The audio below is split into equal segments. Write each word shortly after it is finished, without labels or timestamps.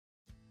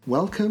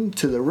Welcome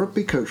to the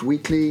Rugby Coach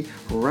Weekly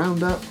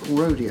Roundup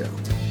Rodeo.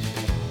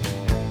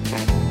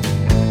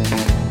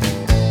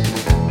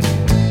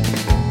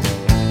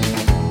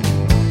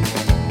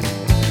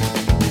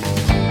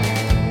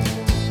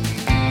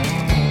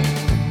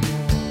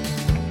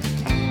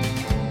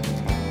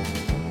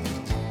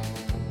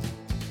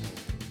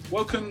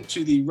 Welcome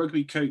to the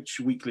Rugby Coach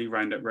Weekly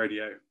Roundup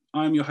Rodeo.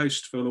 I'm your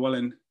host, Phil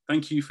Llewellyn.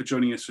 Thank you for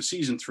joining us for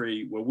Season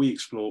 3, where we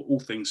explore all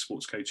things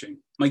sports coaching.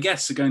 My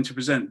guests are going to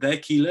present their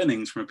key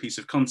learnings from a piece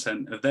of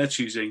content of their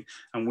choosing,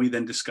 and we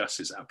then discuss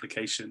its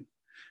application.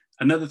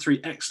 Another 3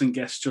 excellent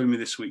guests join me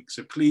this week,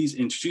 so please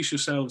introduce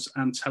yourselves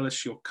and tell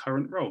us your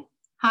current role.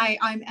 Hi,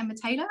 I'm Emma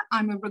Taylor.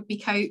 I'm a rugby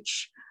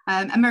coach,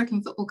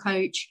 American football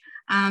coach,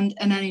 and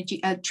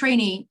a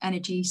trainee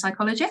energy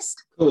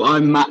psychologist. Cool.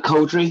 I'm Matt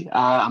Coldry.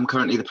 I'm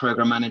currently the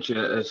programme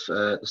manager of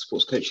the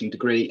sports coaching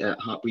degree at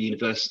Hartbury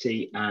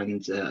University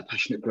and a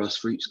passionate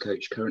grassroots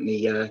coach,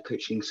 currently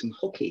coaching some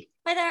hockey.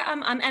 Hi there,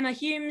 I'm Emma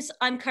Humes.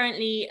 I'm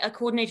currently a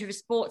coordinator of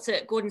sports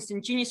at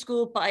Gordonston Junior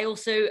School, but I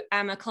also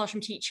am a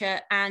classroom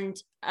teacher and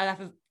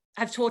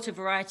I've taught a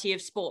variety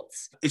of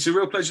sports. It's a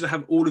real pleasure to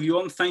have all of you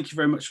on. Thank you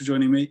very much for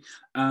joining me.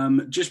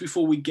 Just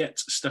before we get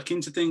stuck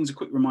into things, a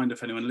quick reminder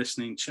for anyone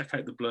listening, check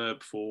out the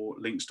blurb for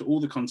links to all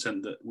the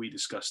content that we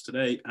discussed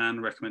today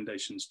and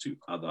recommendations to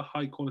other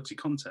high quality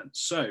content.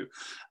 So,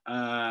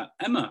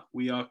 Emma,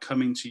 we are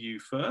coming to you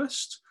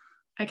first.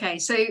 Okay,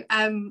 so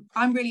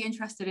I'm really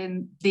interested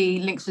in the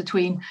links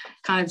between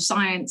kind of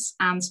science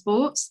and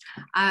sports,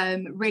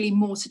 really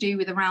more to do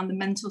with around the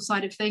mental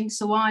side of things.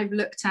 So I've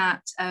looked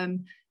at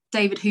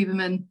David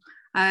Huberman.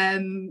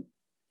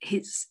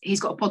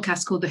 He's got a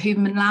podcast called the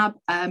Huberman Lab.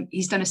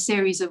 He's done a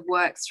series of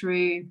work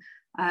through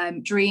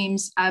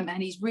dreams, and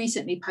he's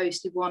recently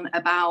posted one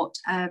about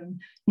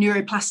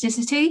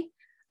neuroplasticity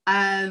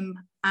and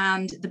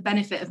the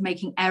benefit of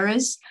making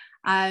errors.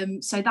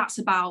 So that's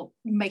about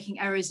making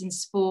errors in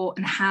sport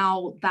and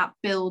how that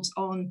builds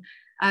on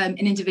an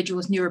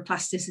individual's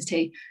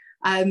neuroplasticity.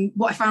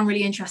 What I found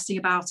really interesting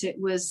about it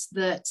was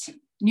that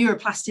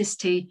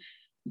neuroplasticity,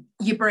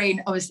 your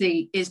brain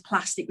obviously is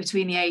plastic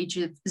between the age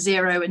of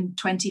 0 and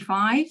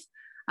 25.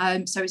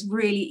 So it's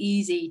really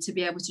easy to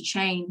be able to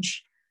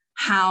change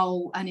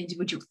how an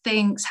individual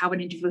thinks, how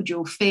an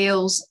individual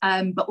feels,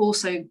 but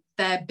also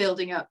they're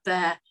building up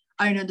their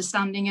own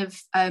understanding of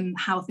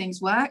how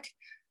things work.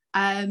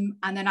 And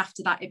then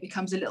after that, it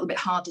becomes a little bit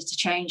harder to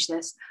change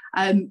this.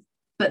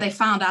 But they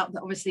found out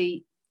that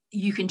obviously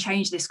you can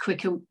change this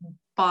quicker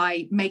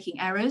by making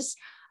errors.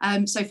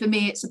 So for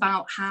me, it's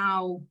about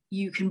how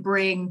you can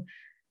bring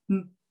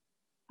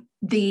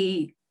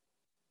the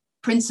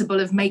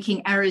principle of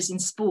making errors in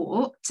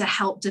sport to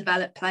help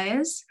develop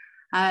players,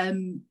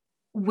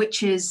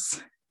 which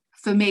is,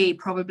 for me,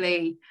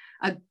 probably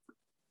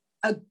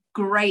a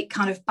great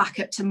kind of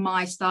backup to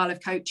my style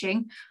of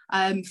coaching.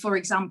 For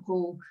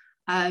example,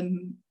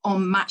 on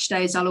match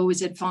days, I'll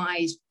always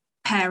advise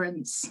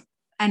parents,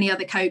 any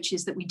other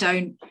coaches, that we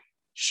don't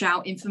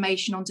shout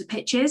information onto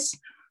pitches,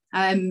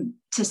 to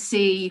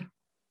see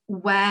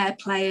where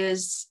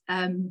players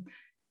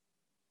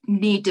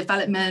need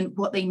development,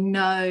 what they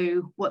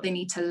know, what they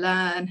need to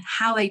learn,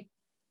 how they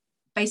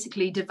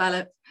basically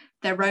develop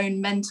their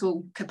own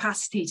mental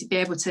capacity to be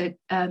able to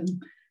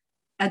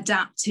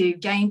adapt to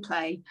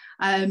gameplay.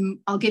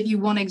 I'll give you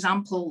one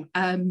example.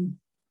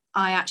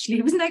 I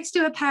actually was next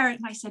to a parent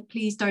and I said,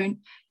 please don't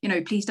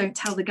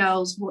tell the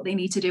girls what they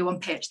need to do on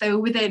pitch. They were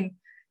within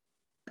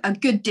a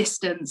good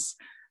distance.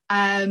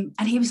 And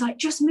he was like,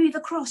 just move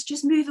across.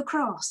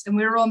 And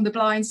we were on the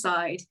blind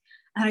side.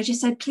 And I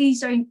just said, please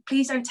don't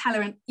tell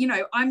her. And,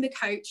 I'm the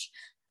coach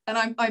and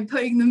I'm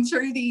putting them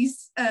through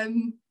these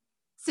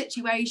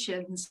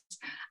situations.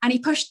 And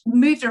he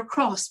moved her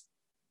across,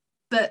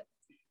 but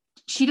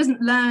she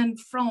doesn't learn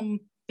from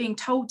being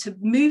told to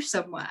move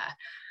somewhere.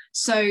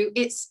 So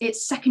it's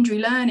secondary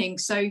learning.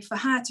 So for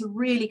her to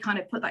really kind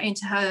of put that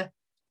into her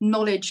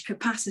knowledge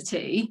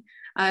capacity,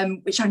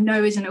 which I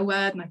know isn't a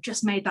word and I've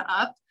just made that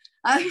up,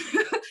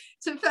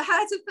 so for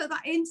her to put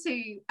that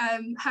into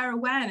her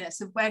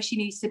awareness of where she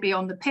needs to be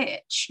on the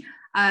pitch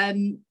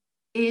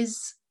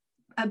is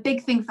a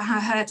big thing for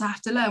her to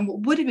have to learn.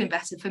 What would have been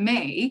better for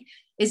me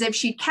is if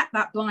she kept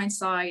that blind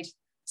side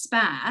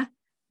spare,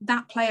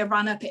 that player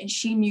ran up it and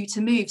she knew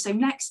to move. So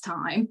next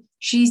time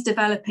she's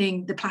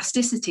developing the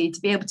plasticity to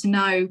be able to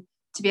know,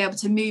 to be able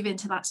to move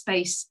into that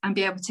space and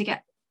be able to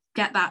get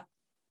that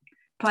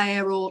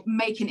player or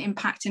make an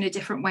impact in a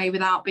different way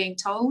without being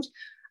told.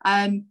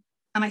 And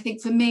I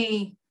think for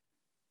me,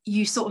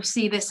 you sort of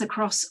see this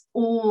across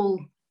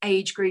all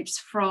age groups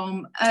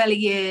from early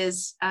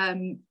years.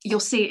 You'll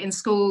see it in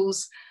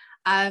schools.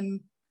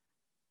 And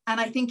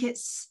I think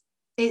it's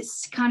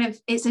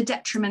a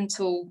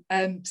detrimental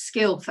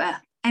skill for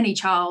any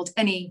child,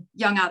 any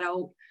young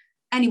adult,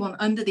 anyone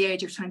under the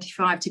age of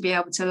 25 to be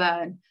able to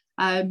learn.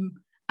 And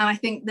I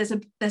think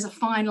there's a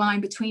fine line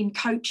between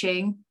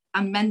coaching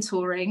and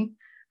mentoring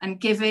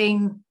and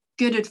giving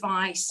good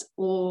advice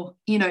or,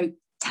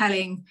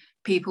 telling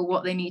people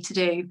what they need to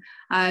do.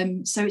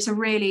 So it's a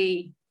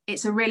really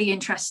it's a really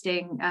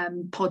interesting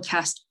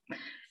podcast,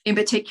 in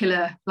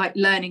particular, like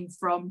learning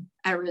from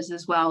errors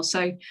as well.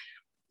 So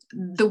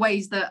the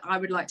ways that I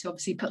would like to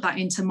obviously put that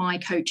into my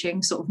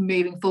coaching sort of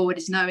moving forward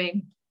is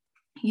knowing,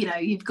 you know,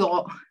 you've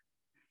got,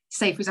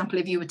 say, for example,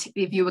 if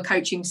you were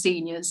coaching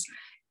seniors,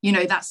 you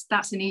know,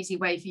 that's an easy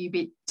way for you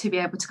to be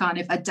able to kind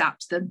of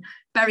adapt them,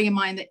 bearing in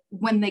mind that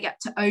when they get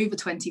to over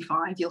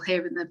 25, you'll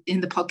hear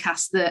in the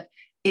podcast that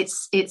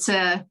it's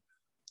a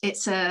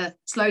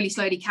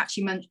slowly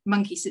catchy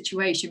monkey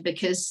situation,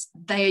 because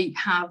they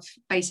have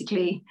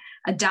basically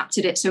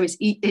adapted it, so it's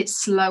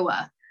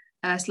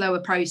a slower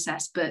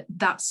process. But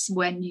that's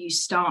when you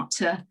start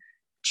to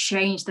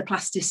change the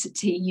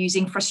plasticity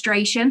using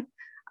frustration,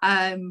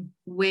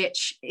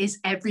 which is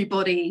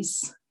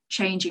everybody's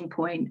changing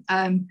point.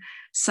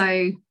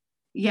 So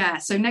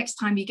next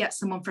time you get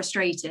someone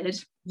frustrated,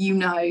 you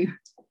know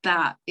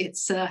that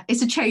it's a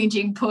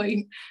changing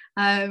point,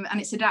 and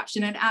it's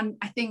adaptation. And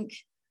I think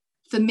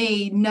for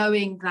me,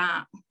 knowing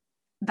that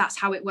that's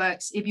how it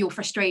works, if you're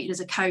frustrated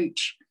as a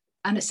coach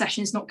and a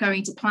session is not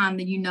going to plan,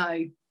 then you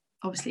know,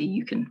 obviously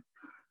you can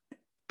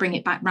bring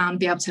it back round,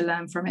 be able to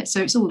learn from it.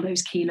 So it's all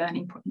those key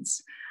learning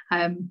points.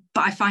 But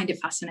I find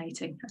it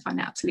fascinating. I find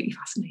it absolutely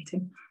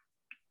fascinating.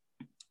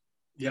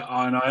 Yeah,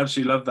 and I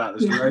absolutely love that.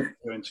 There's a lot to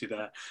go into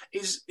there.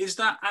 Is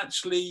that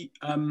actually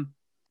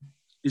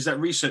is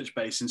that research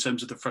based in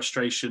terms of the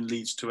frustration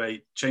leads to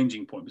a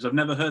changing point? Because I've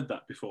never heard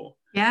that before.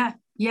 Yeah.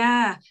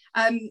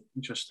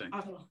 Interesting.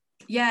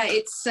 Yeah,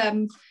 it's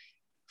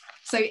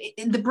so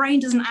the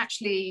brain doesn't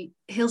actually.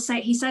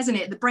 He says in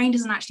it, the brain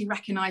doesn't actually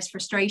recognize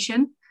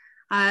frustration.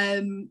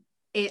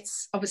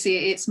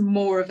 It's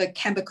more of a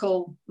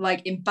chemical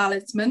like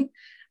imbalancement,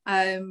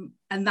 and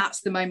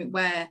that's the moment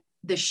where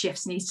the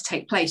shifts needs to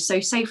take place.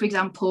 So say, for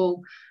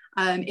example,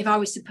 if I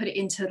was to put it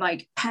into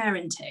like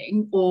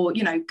parenting or,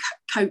 you know,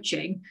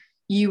 coaching,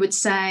 you would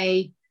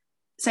say,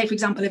 for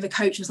example, if a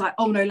coach was like,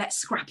 oh no, let's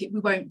scrap it,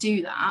 we won't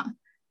do that.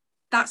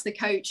 That's the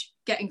coach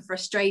getting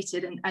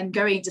frustrated and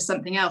going to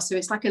something else. So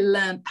it's like a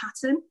learned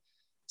pattern.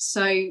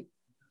 So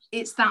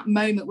it's that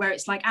moment where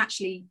it's like,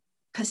 actually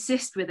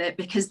persist with it,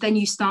 because then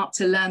you start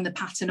to learn the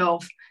pattern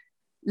of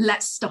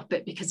let's stop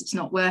it because it's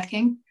not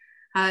working.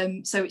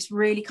 So it's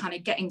really kind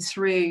of getting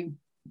through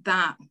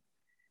the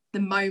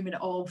moment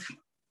of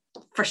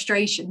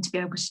frustration to be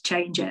able to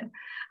change it.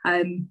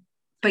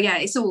 But yeah,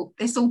 it's all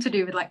to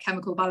do with like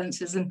chemical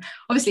balances. And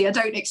obviously I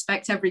don't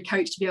expect every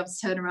coach to be able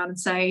to turn around and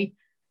say,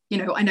 you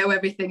know, I know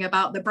everything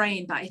about the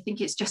brain, but I think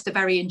it's just a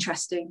very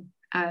interesting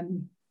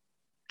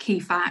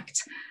key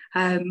fact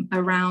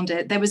around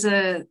it. There's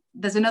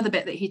another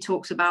bit that he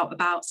talks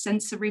about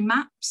sensory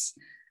maps,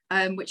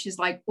 which is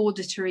like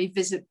auditory,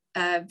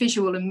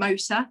 visual and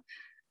motor.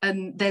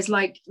 And there's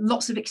like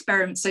lots of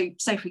experiments. So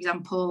say, for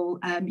example,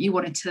 you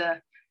wanted to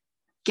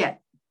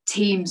get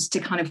teams to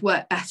kind of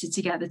work better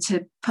together,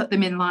 to put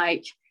them in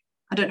like,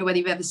 I don't know whether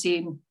you've ever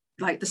seen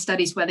like the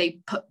studies where they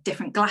put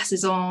different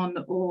glasses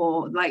on,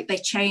 or like they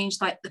change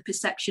like the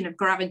perception of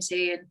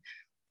gravity, and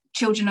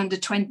children under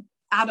 20,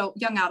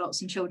 young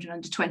adults and children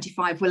under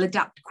 25 will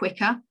adapt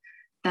quicker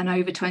than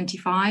over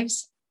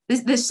 25s.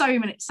 There's so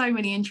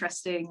many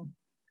interesting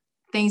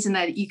things in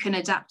there that you can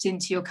adapt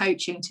into your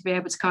coaching to be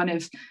able to kind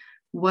of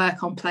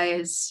work on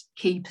players'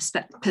 key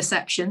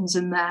perceptions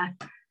and their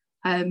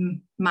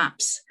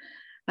maps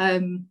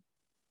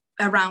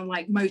around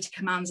like motor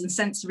commands and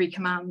sensory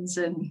commands.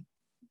 And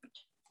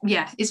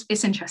yeah,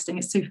 it's interesting.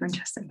 It's super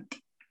interesting.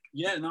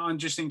 Yeah, no, I'm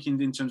just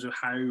thinking in terms of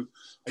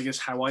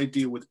how I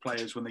deal with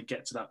players when they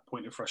get to that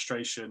point of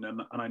frustration.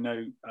 And I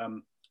know,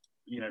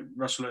 you know,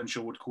 Russell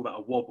Earnshaw would call that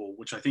a wobble,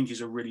 which I think is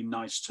a really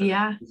nice term.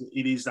 Yeah.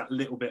 It is that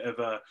little bit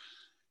of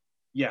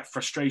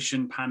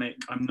frustration, panic,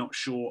 I'm not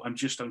sure, I'm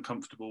just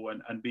uncomfortable,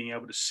 and being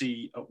able to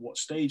see at what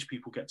stage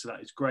people get to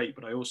that is great.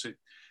 But I also,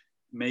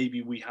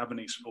 maybe we haven't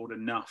explored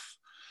enough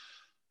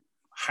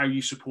how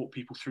you support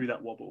people through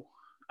that wobble.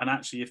 And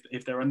actually,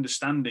 if they're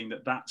understanding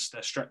that that's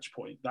their stretch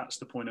point, that's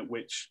the point at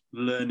which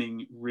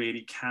learning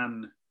really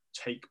can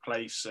take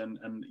place, and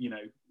you know,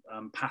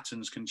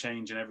 patterns can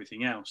change and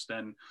everything else,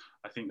 then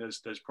I think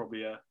there's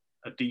probably a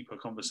deeper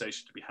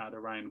conversation to be had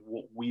around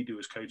what we do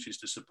as coaches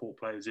to support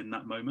players in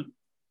that moment.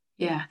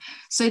 Yeah.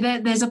 So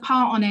there's a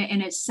part on it,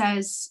 and it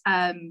says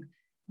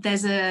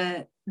there's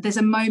a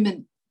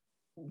moment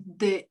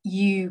that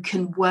you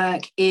can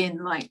work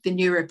in like the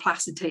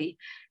neuroplasticity.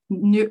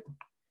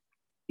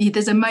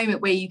 There's a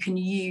moment where you can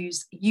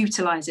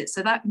utilize it.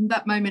 So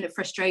that moment of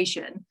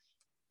frustration,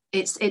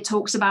 it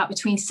talks about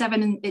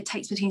it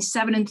takes between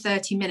 7 and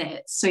 30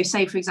 minutes. So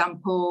say, for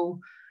example,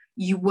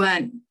 you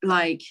weren't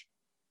like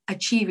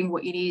achieving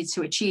what you needed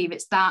to achieve.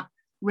 It's that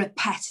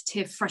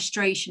repetitive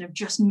frustration of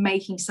just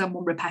making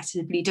someone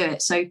repetitively do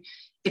it. So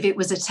if it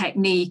was a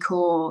technique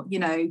or, you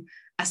know,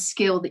 a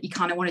skill that you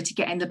kind of wanted to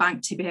get in the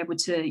bank to be able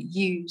to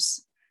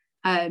use,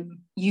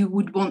 you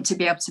would want to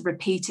be able to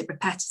repeat it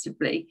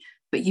repetitively,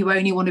 but you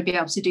only want to be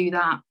able to do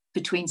that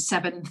between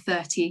 7 and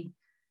 30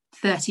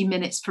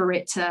 minutes for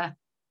it to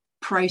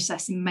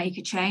process and make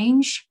a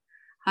change.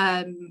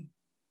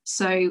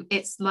 So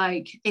it's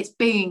like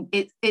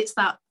it's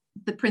that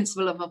the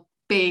principle of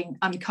being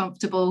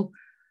uncomfortable,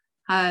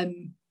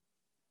 and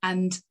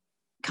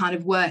kind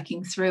of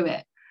working through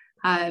it.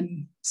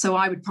 So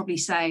I would probably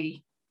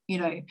say,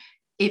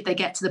 if they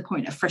get to the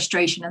point of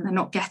frustration and they're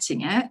not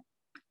getting it,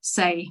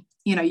 say,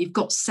 you've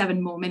got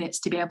 7 more minutes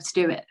to be able to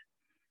do it.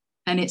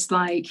 And it's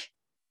like,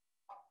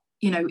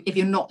 if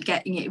you're not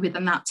getting it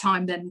within that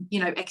time, then,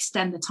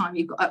 extend the time.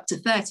 You've got up to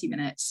 30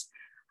 minutes.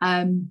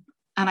 And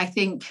I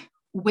think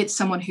with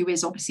someone who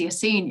is obviously a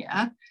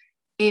senior,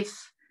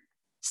 if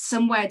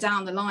somewhere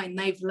down the line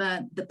they've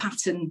learned the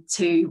pattern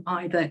to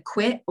either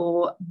quit,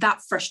 or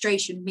that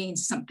frustration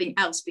means something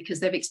else because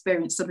they've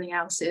experienced something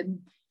else in,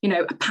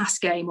 a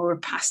past game or a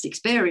past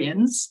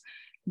experience,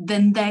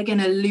 then they're going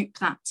to loop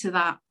that to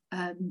that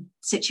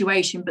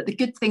situation. But the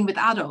good thing with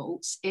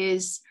adults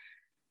is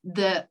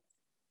that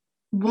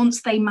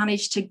once they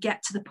manage to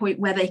get to the point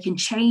where they can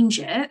change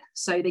it,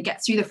 so they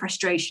get through the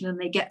frustration and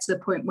they get to the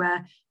point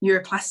where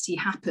neuroplasticity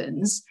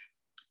happens,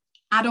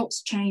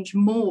 adults change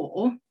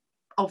more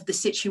of the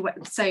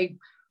situation. So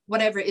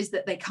whatever it is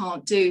that they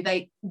can't do,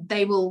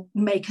 they will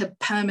make a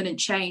permanent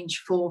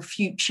change for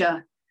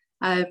future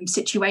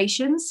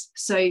situations.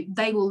 So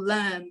they will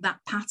learn that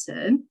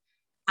pattern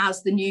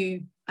as the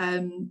new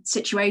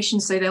situation.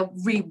 So they'll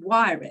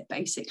rewire it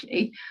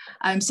basically.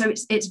 So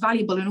it's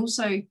valuable. And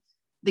also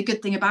the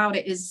good thing about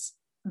it is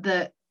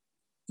that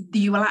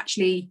you will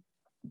actually,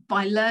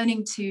 by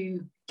learning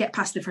to get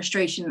past the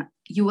frustration,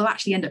 you will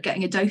actually end up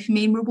getting a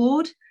dopamine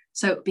reward.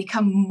 So it will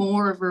become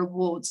more of a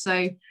reward.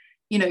 So,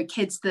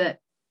 kids that,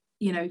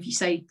 if you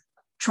say,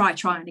 try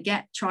and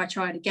again,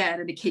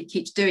 and the kid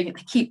keeps doing it,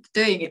 they keep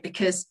doing it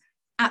because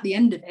at the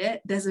end of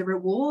it, there's a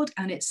reward,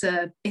 and it's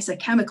a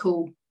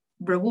chemical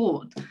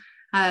reward.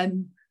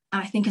 And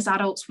I think as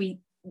adults, we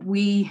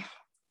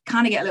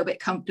kind of get a little bit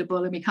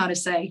comfortable and we kind of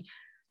say,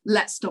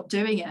 let's stop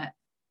doing it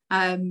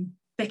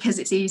because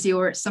it's easy,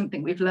 or it's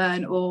something we've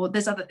learned, or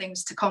there's other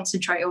things to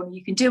concentrate on.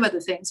 You can do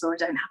other things, or I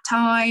don't have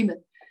time,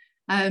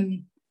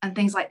 and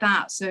things like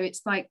that. So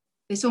it's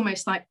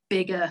almost like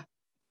bigger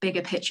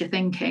picture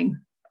thinking.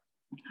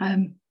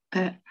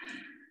 But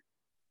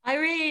I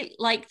really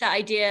like that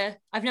idea.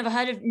 I've never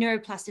heard of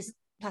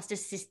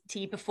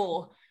neuroplasticity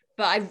before,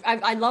 but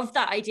I love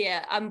that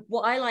idea.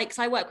 What I like, because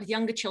I work with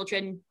younger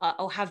children,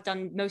 or have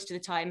done most of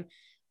the time.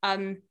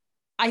 I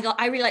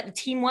really like the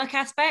teamwork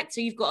aspect.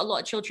 So you've got a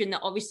lot of children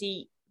that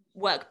obviously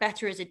work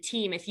better as a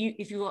team. If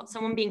you've got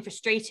someone being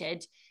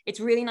frustrated,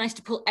 it's really nice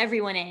to pull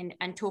everyone in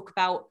and talk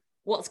about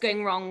what's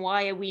going wrong.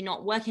 Why are we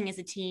not working as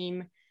a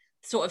team?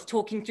 Sort of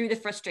talking through the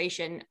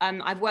frustration.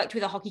 I've worked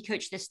with a hockey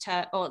coach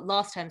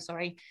last term,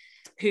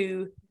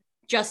 who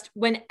just,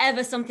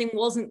 whenever something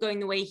wasn't going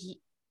the way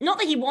not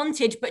that he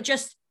wanted, but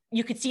just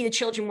you could see the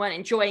children weren't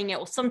enjoying it,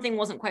 or something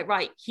wasn't quite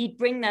right, he'd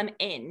bring them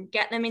in,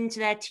 get them into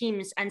their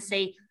teams and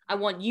say, I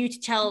want you to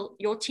tell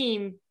your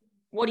team,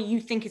 what do you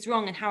think is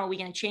wrong and how are we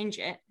going to change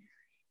it?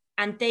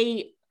 And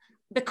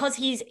because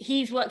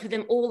he's worked with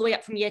them all the way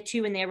up from year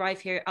 2 when they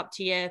arrive here up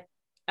to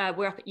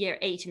we're up at year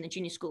 8 in the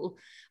junior school.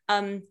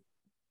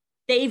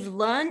 They've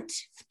learned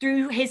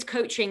through his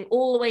coaching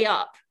all the way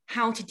up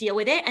how to deal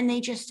with it. And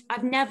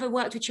I've never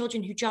worked with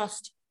children who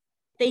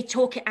they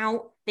talk it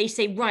out. They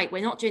say, right,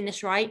 we're not doing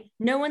this right.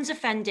 No one's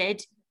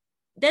offended.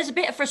 There's a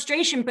bit of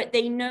frustration, but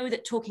they know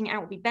that talking it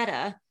out will be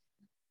better.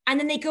 And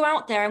then they go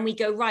out there and we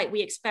go, right,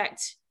 we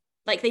expect,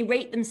 they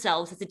rate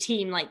themselves as a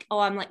team,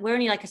 we're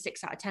only like a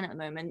 6 out of 10 at the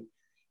moment.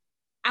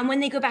 And when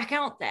they go back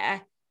out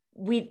there,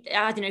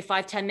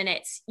 5-10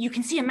 minutes, you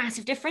can see a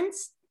massive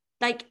difference.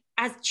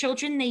 As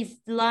children, they've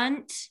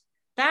learned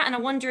that. And I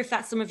wonder if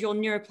that's some of your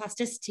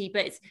neuroplasticity,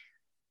 but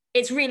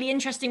it's really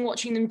interesting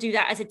watching them do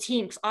that as a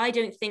team, because I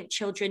don't think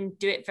children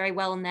do it very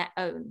well on their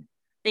own.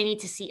 They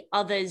need to see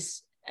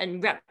others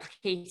and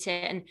replicate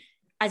it. And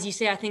as you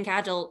say, I think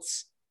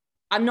adults,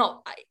 I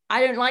love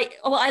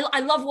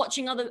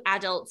watching other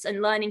adults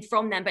and learning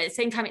from them, but at the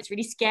same time, it's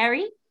really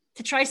scary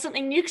to try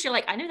something new, because you're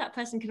like, I know that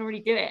person can already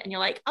do it. And you're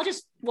like, I'll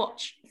just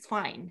watch, it's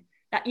fine.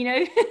 That,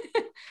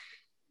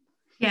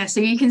 Yeah,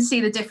 so you can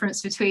see the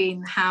difference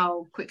between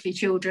how quickly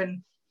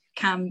children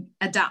can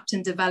adapt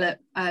and develop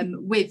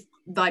with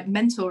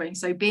mentoring,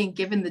 so being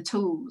given the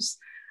tools,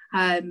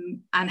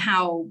 and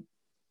how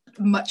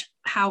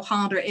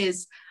harder it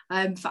is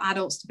for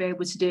adults to be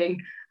able to do.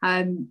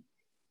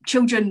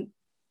 Children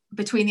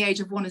between the age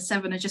of 1 and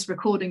 7 are just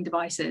recording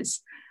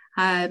devices,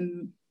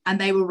 and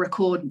they will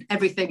record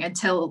everything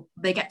until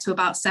they get to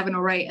about 7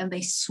 or 8, and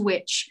they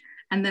switch,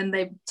 and then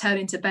they turn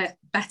into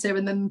better,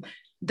 and then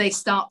they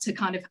start to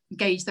kind of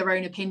gauge their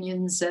own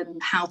opinions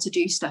and how to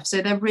do stuff.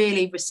 So they're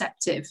really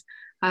receptive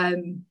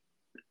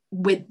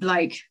with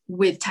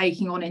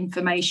taking on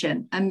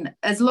information. And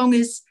as long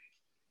as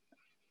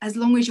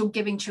you're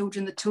giving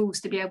children the tools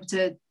to be able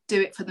to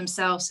do it for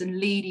themselves and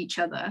lead each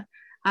other,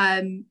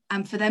 and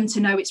for them to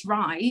know it's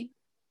right,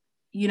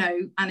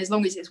 and as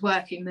long as it's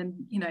working,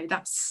 then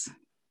that's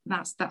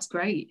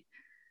great.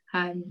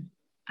 And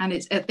I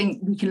think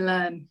we can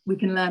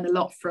learn a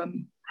lot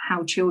from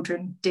how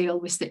children deal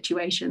with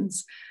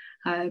situations,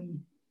 and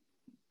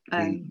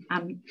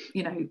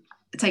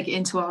take it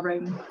into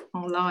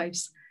our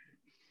lives.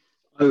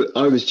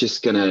 I was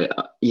just gonna,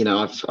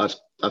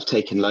 I've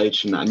taken loads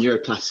from that. And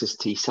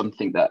neuroplasticity,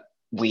 something that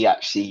we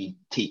actually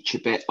teach a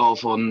bit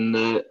of on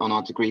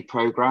our degree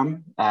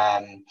program.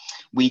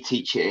 We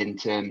teach it in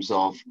terms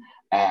of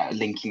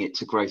linking it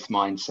to growth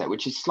mindset,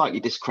 which is slightly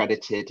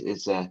discredited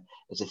as a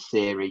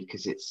theory,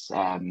 because it's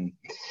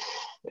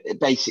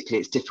basically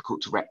it's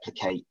difficult to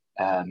replicate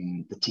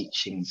the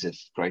teachings of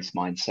growth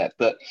mindset.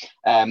 But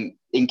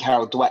in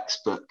Carol Dweck's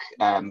book,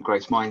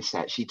 Growth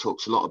Mindset, she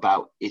talks a lot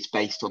about it's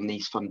based on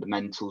these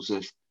fundamentals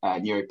of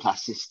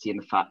neuroplasticity and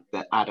the fact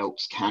that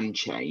adults can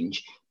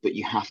change, but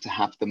you have to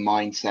have the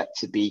mindset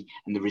to be,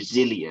 and the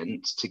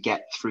resilience to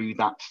get through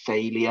that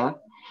failure,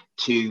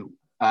 to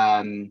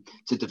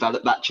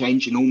develop that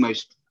change, and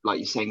almost, like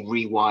you're saying,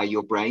 rewire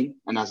your brain.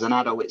 And as an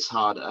adult, it's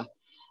harder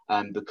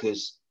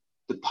because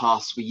the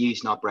paths we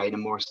use in our brain are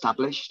more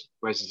established,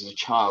 whereas as a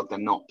child, they're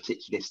not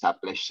particularly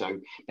established. So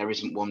there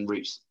isn't one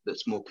route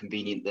that's more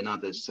convenient than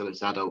others. So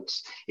as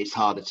adults, it's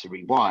harder to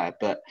rewire.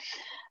 But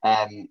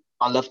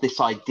I love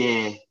this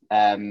idea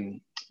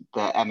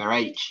that Emma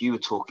H, you were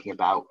talking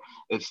about,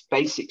 of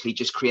basically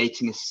just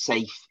creating a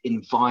safe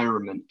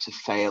environment to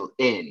fail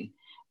in.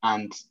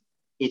 And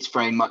it's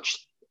very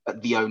much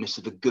the onus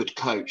of a good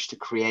coach to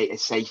create a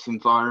safe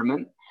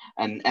environment.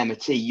 And Emma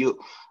T,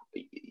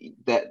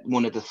 that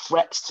one of the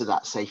threats to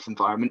that safe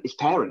environment is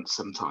parents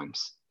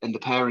sometimes, and the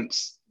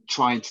parents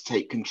trying to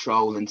take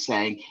control and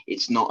saying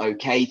it's not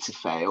okay to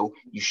fail,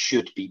 you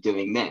should be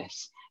doing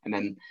this. And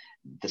then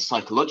the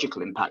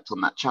psychological impact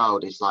on that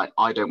child is like,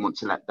 I don't want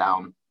to let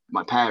down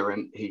my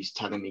parent who's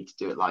telling me to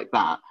do it like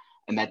that,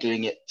 and they're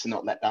doing it to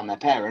not let down their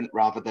parent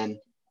rather than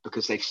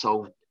because they've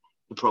solved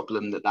the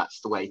problem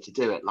that's the way to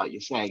do it, like you're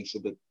saying. So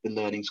the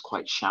learning's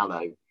quite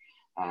shallow,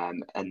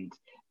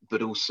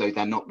 but also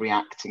they're not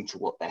reacting to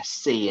what they're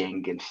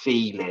seeing and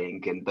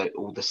feeling and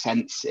all the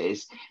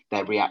senses.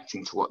 They're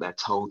reacting to what they're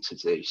told to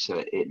do,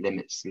 so it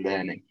limits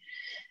learning.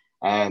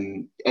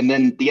 And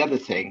then the other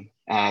thing,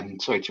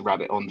 sorry to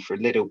rabbit on for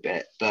a little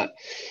bit, but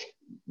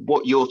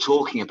what you're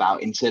talking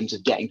about in terms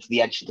of getting to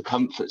the edge of the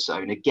comfort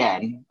zone,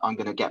 again, I'm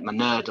going to get my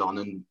nerd on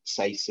and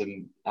say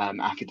some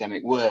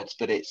academic words,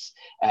 but it's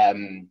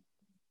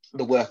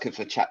the work of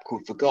a chap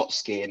called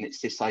Vygotsky, and it's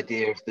this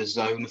idea of the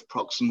zone of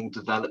proximal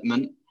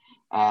development.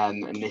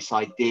 And this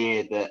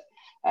idea that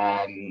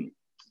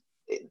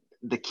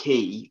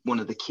one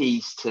of the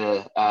keys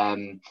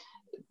to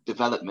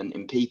development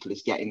in people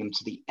is getting them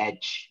to the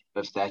edge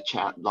of their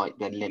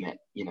their limit,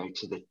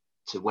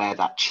 to where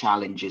that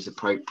challenge is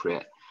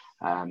appropriate.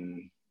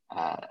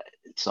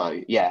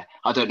 So yeah,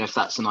 I don't know if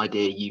that's an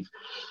idea you've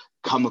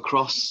come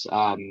across.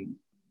 I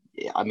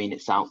mean,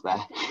 it's out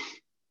there.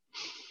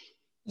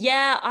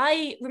 Yeah,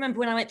 I remember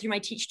when I went through my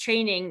teacher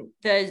training,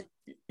 the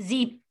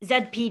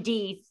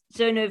ZPD,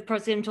 zone of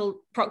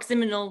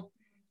proximal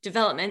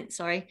development,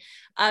 sorry.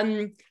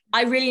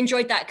 I really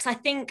enjoyed that, because I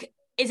think,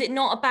 is it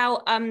not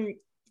about,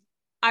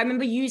 I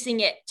remember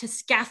using it to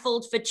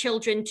scaffold for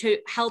children to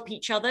help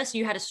each other. So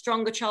you had a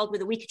stronger child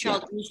with a weaker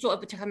child, and you sort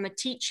of become a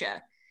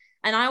teacher.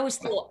 And I always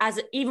thought,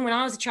 even when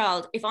I was a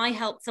child, if I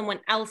helped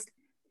someone else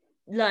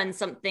learn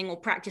something or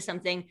practice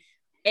something,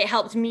 it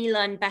helped me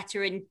learn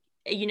better, and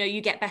you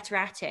get better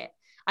at it.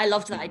 I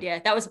loved that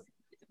idea. That was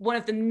one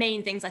of the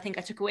main things I think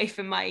I took away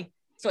from my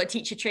sort of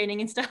teacher training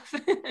and stuff.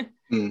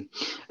 And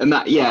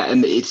that,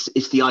 and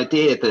it's the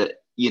idea that,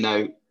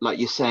 like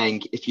you're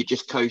saying, if you're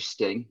just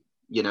coasting,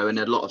 and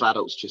a lot of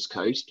adults just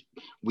coast,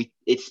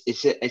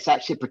 it's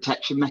actually a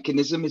protection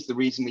mechanism is the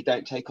reason we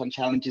don't take on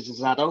challenges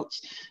as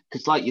adults.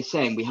 Because like you're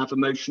saying, we have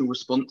emotional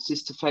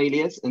responses to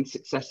failures and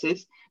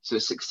successes. So a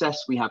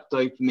success, we have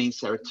dopamine,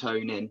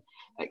 serotonin,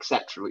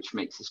 etc., which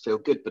makes us feel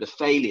good. But a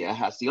failure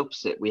has the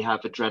opposite. We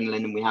have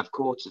adrenaline and we have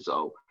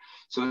cortisol.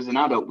 So as an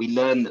adult, we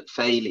learn that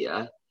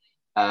failure,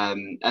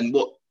 and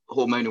what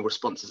hormonal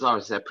responses are,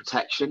 is their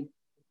protection,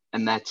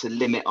 and they're to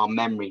limit our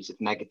memories of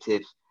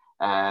negative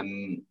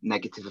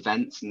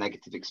events and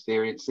negative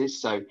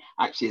experiences. So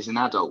actually, as an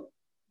adult,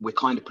 we're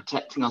kind of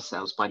protecting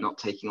ourselves by not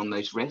taking on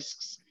those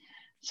risks.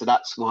 So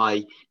that's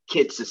why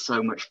kids are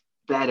so much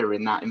better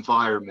in that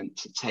environment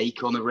to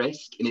take on a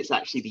risk, and it's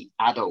actually the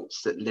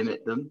adults that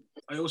limit them.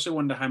 I also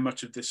wonder how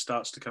much of this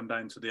starts to come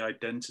down to the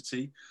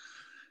identity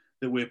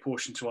that we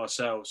apportion to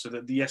ourselves. So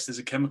that yes, there's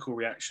a chemical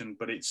reaction,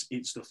 but it's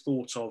the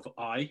thought of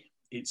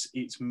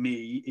it's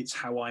me, it's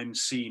how I'm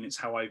seen, it's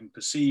how I'm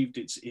perceived,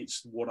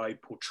 it's what I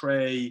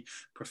portray,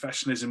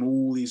 professionalism,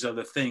 all these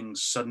other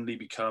things suddenly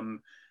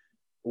become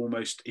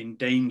almost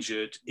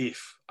endangered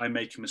if I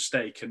make a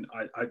mistake. And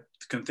I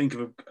can think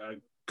of a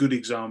good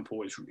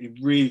example. It's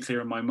really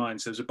clear in my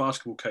mind. So there's a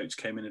basketball coach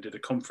came in and did a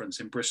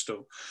conference in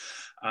Bristol.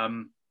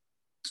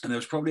 And there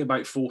was probably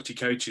about 40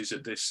 coaches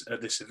at this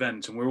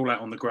event, and we're all out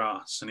on the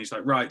grass. And he's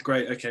like, right,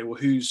 great, okay, well,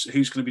 who's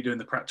going to be doing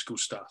the practical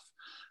stuff?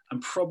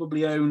 And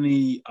probably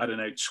only,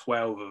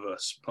 12 of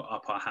us put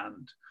up our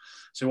hand.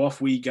 So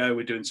off we go,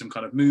 we're doing some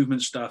kind of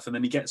movement stuff. And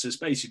then he gets us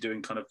basically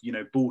doing kind of,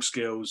 ball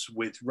skills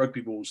with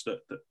rugby balls that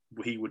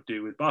he would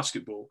do with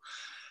basketball.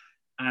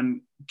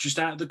 And just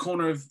out of the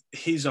corner of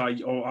his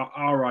eye or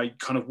our eye,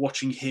 kind of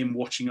watching him,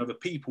 watching other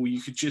people,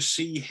 you could just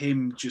see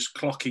him just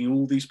clocking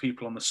all these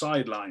people on the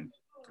sideline.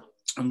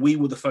 And we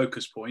were the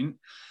focus point.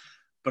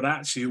 But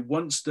actually,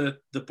 once the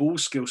ball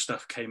skill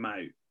stuff came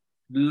out,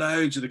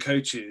 loads of the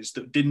coaches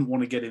that didn't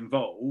want to get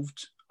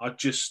involved are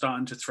just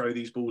starting to throw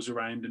these balls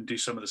around and do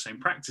some of the same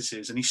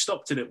practices. And he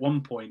stopped it at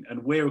one point,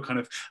 and we were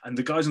and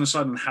the guys on the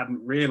sideline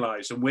hadn't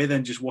realised, and we're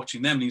then just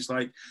watching them. And he's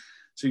like,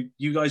 so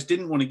you guys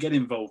didn't want to get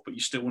involved, but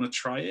you still want to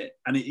try it.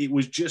 And it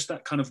was just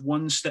that kind of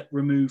one step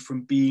removed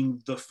from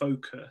being the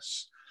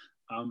focus,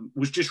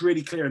 was just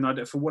really clear.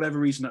 And for whatever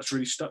reason, that's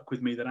really stuck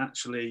with me, that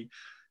actually,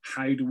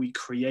 how do we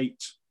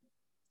create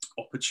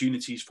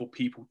opportunities for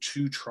people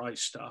to try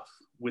stuff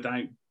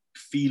without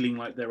feeling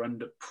like they're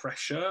under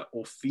pressure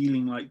or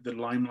feeling like the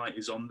limelight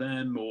is on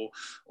them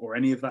or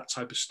any of that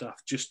type of stuff,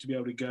 just to be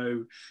able to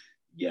go,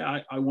 yeah,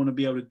 I want to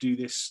be able to do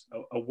this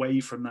away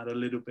from that a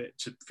little bit,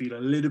 to feel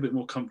a little bit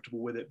more comfortable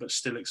with it, but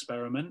still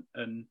experiment.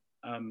 And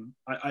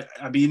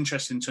I'd be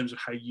interested in terms of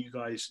how you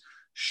guys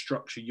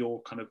structure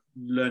your kind of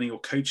learning or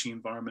coaching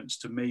environments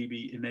to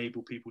maybe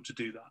enable people to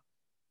do that.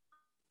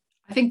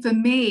 I think for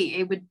me,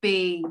 it would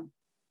be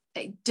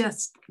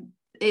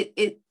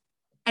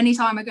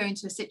anytime I go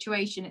into a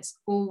situation, it's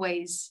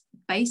always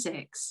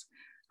basics,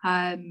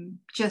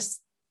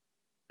 just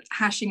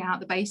hashing out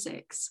the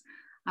basics.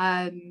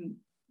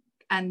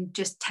 And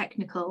just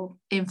technical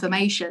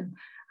information.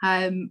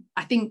 I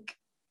think,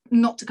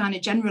 not to kind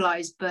of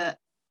generalize, but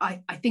I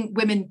think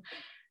women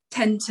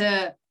tend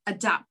to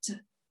adapt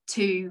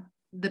to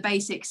the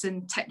basics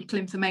and technical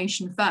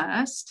information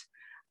first.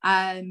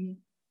 And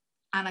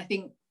I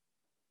think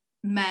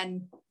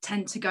men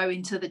tend to go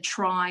into the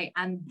try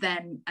and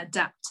then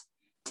adapt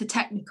to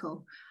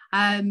technical.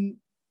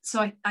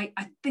 So I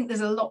think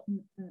there's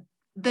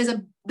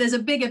a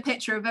bigger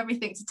picture of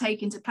everything to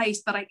take into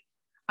place, but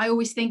I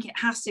always think it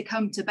has to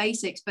come to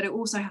basics, but it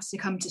also has to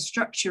come to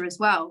structure as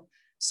well.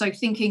 So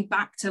thinking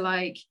back to,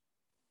 like,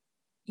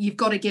 you've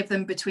got to give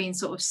them between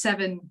sort of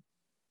 7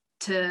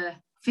 to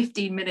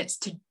 15 minutes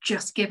to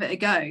just give it a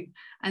go,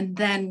 and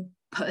then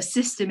put a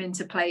system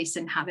into place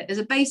and have it as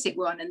a basic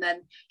one. And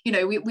then,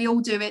 we all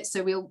do it.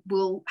 So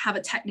we'll have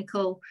a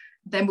technical,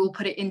 then we'll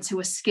put it into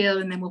a skill,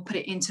 and then we'll put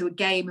it into a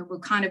game, and we'll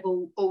kind of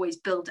always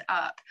build it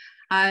up.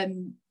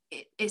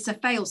 It's a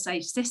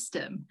fail-safe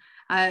system.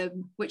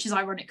 Which is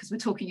ironic because we're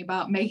talking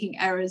about making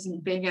errors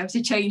and being able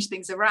to change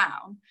things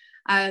around.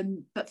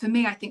 But for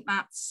me, I think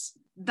that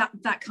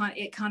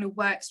kind of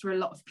works for a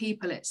lot of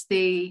people. It's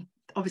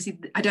obviously,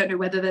 I don't know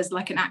whether there's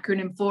like an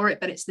acronym for it,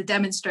 but it's the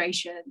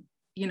demonstration,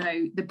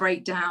 the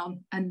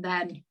breakdown, and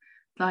then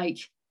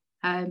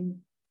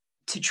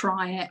to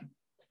try it,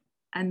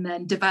 and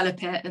then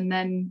develop it, and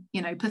then,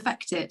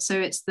 perfect it. So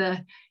it's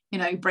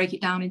break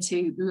it down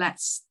into,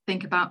 let's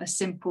think about a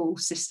simple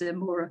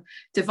system or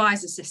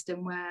devise a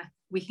system where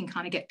we can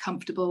kind of get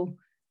comfortable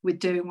with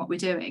doing what we're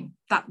doing.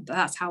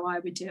 That's how I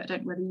would do it. I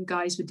don't know whether you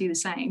guys would do the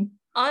same.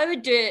 I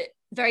would do it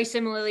very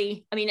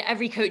similarly. I mean,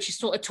 every coach is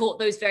sort of taught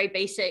those very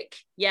basic,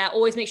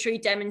 always make sure you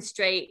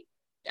demonstrate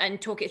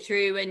and talk it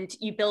through, and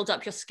you build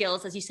up your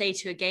skills, as you say,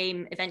 to a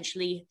game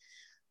eventually.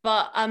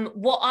 But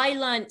what I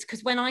learned,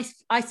 because when I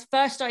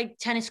first started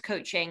tennis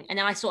coaching, and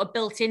then I sort of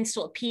built in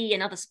sort of PE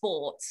and other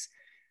sports,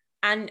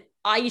 and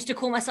I used to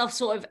call myself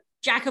sort of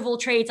jack of all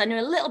trades. I know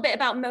a little bit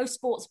about most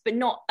sports, but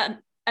not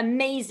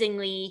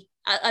amazing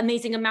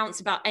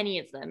amounts about any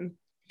of them.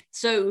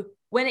 So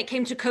when it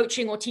came to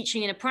coaching or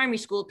teaching in a primary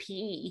school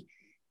PE,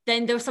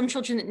 then there were some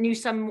children that knew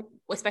some,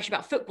 especially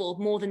about football,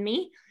 more than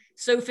me.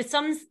 So for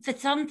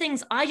some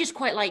things, I just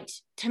quite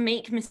liked to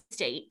make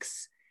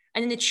mistakes,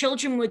 and then the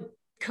children would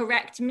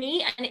correct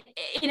me, and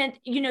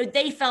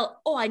they felt,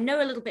 oh, I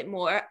know a little bit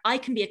more, I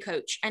can be a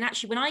coach. And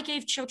actually, when I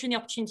gave children the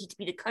opportunity to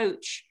be the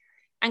coach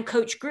and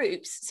coach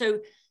groups, so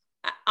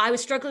I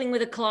was struggling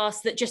with a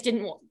class that just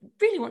didn't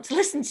really want to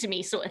listen to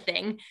me, sort of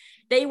thing.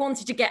 They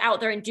wanted to get out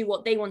there and do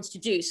what they wanted to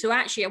do. So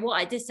actually, what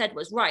I said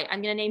was, right,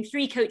 I'm going to name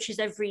 3 coaches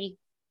every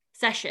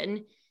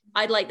session.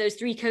 I'd like those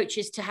 3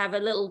 coaches to have a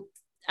little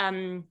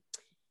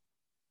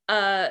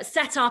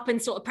set up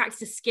and sort of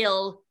practice a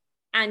skill,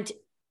 and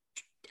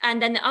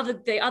then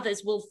the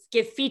others will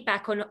give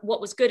feedback on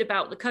what was good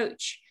about the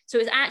coach. So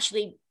it's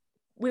actually,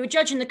 we were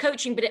judging the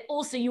coaching, but it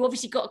also, you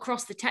obviously got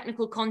across the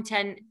technical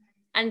content,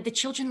 and the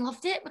children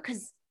loved it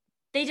because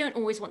they don't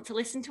always want to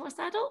listen to us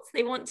adults.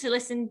 They want to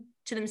listen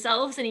to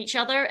themselves and each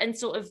other, and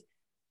sort of,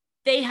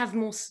 they have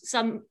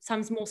some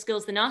more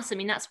skills than us. I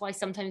mean, that's why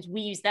sometimes we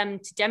use them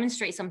to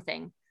demonstrate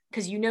something,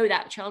 because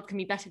that child can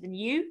be better than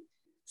you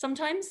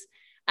sometimes.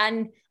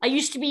 And I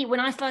used to be, when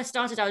I first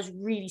started, I was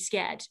really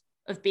scared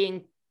of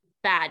being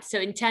bad. So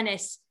in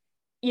tennis,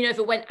 if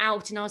it went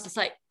out and I was just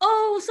like,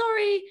 oh,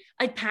 sorry,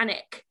 I'd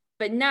panic.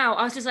 But now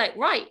I was just like,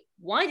 right,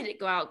 why did it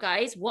go out,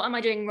 guys? What am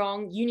I doing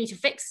wrong? You need to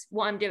fix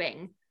what I'm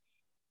doing.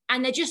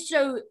 And they're just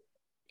so,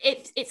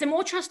 it's a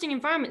more trusting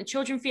environment. The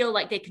children feel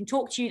like they can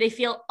talk to you. They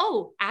feel,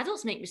 oh,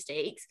 adults make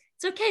mistakes.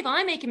 It's okay if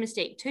I make a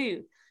mistake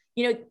too.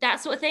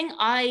 That sort of thing.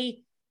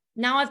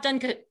 I've done,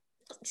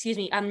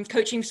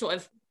 coaching sort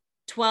of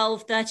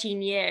 12,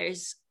 13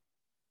 years,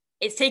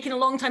 it's taken a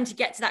long time to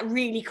get to that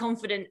really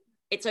confident,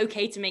 it's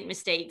okay to make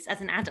mistakes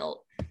as an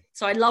adult.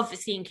 So I love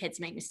seeing kids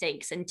make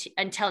mistakes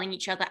and telling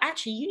each other,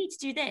 actually, you need to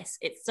do this.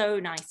 It's so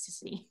nice to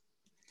see.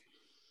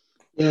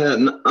 Yeah,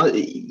 and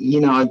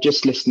I'm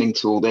just listening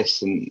to all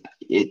this, and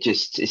it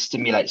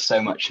stimulates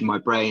so much in my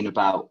brain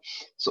about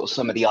sort of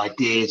some of the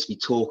ideas we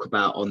talk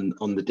about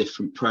on the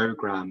different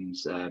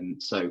programs.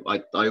 So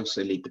I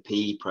also lead the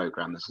PE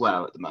program as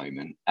well at the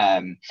moment.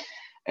 And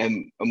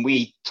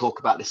we talk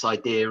about this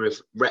idea of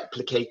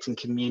replicating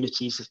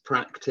communities of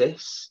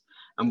practice,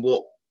 and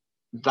what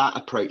that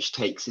approach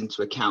takes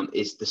into account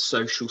is the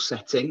social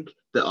setting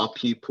that our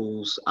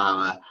pupils,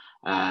 our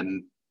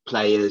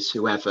players,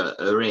 whoever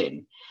are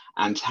in,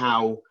 and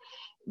how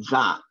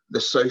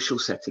the social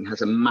setting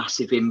has a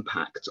massive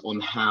impact on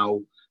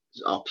how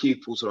our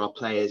pupils or our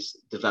players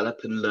develop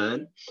and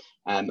learn.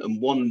 And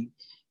one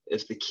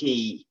of the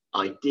key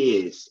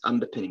ideas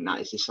underpinning that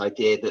is this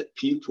idea that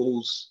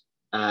pupils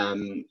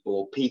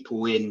or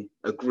people in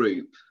a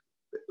group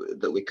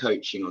that we're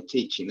coaching or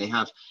teaching, they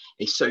have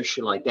a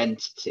social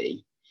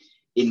identity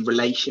in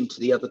relation to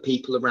the other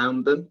people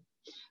around them.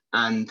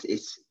 And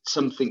it's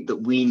something that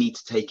we need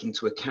to take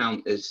into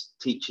account as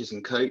teachers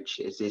and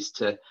coaches, is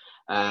to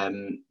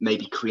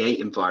maybe create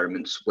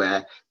environments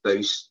where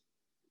those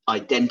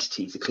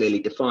identities are clearly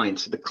defined.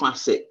 So the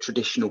classic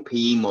traditional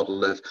PE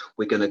model of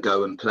we're going to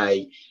go and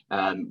play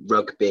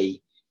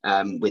rugby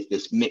with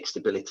this mixed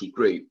ability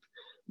group.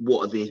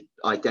 What are the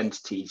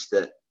identities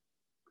that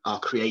are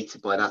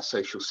created by that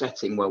social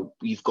setting? Well,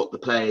 you've got the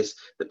players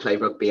that play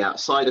rugby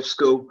outside of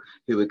school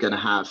who are going to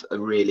have a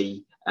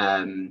really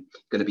going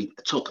to be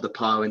top of the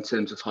pile in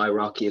terms of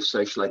hierarchy of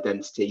social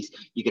identities.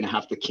 You're going to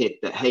have the kid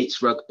that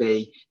hates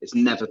rugby, has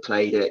never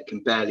played it,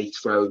 can barely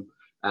throw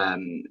a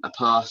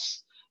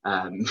pass.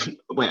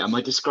 Wait, am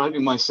I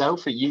describing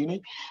myself at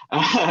uni?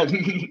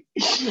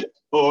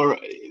 Or,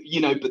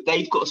 but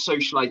they've got a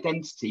social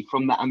identity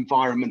from that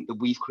environment that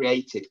we've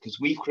created, because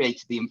we've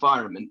created the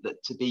environment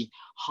that to be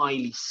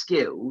highly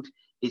skilled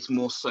is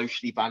more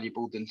socially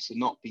valuable than to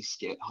not be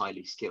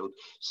highly skilled.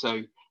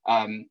 So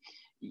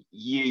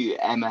you,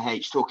 Emma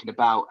H, talking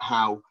about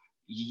how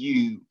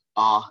you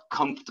are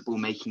comfortable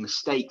making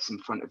mistakes in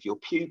front of your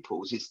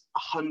pupils is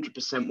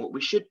 100% what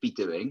we should be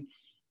doing,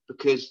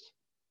 because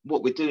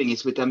what we're doing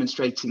is we're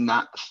demonstrating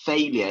that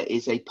failure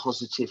is a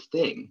positive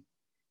thing.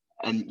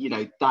 And,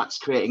 that's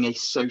creating a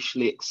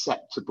socially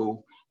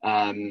acceptable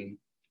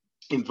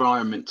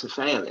environment to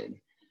fail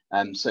in.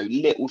 So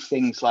little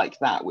things like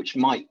that, which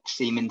might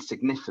seem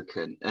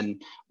insignificant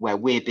and where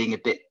we're being a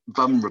bit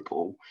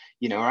vulnerable,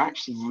 are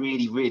actually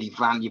really, really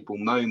valuable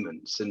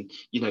moments. And,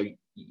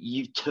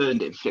 you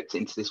turned it and flipped it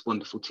into this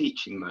wonderful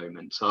teaching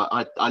moment. So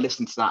I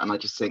listened to that and I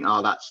just think,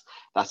 oh,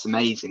 that's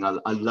amazing.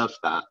 I love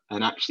that.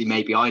 And actually,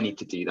 maybe I need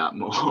to do that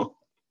more.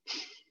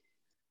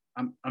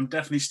 I'm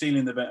definitely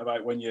stealing the bit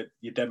about when your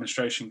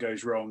demonstration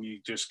goes wrong, you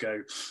just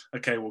go,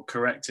 okay, well,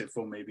 correct it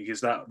for me, because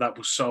that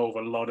will solve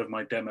a lot of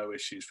my demo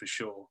issues for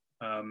sure.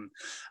 And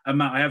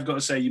Matt, I have got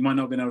to say, you might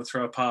not have been able to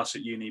throw a pass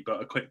at uni, but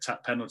a quick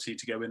tap penalty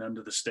to go in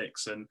under the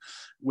sticks and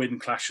win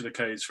Clash of the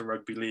Codes for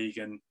Rugby League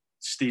and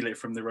steal it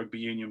from the rugby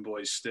union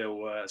boys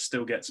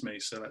still gets me.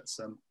 So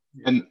that's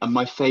yeah. And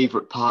my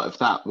favourite part of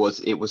that was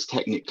it was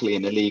technically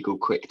an illegal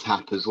quick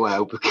tap as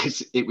well,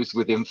 because it was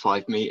within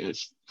 5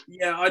 metres.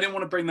 Yeah, I didn't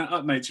want to bring that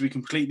up, mate, to be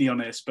completely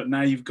honest, but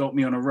now you've got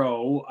me on a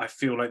roll. I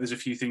feel like there's a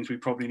few things we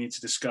probably need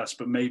to discuss,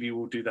 but maybe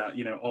we'll do that,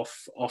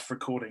 off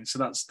recording. So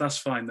that's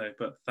fine though,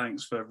 but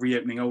thanks for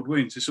reopening old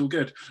wounds. It's all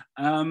good.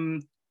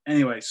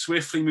 Anyway,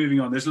 swiftly moving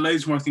on. There's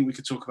loads more I think we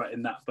could talk about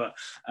in that, but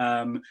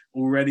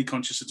already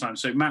conscious of time.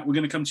 So Matt, we're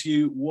going to come to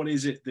you. What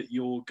is it that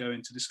you're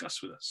going to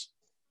discuss with us?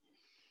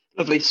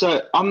 Lovely.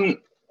 So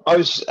I'm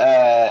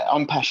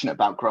passionate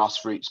about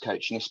grassroots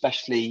coaching,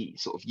 especially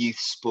sort of youth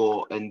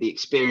sport and the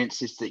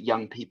experiences that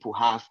young people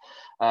have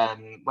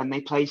when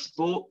they play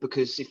sport.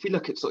 Because if we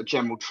look at sort of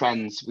general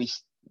trends,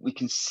 we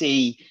can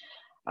see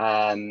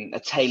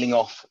a tailing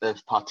off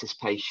of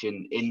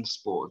participation in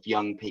sport of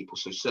young people.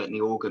 So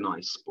certainly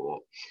organised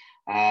sport.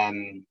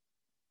 And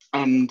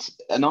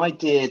an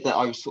idea that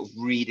I was sort of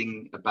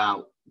reading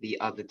about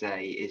the other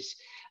day is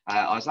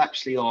I was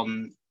actually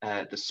on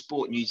the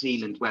Sport New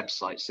Zealand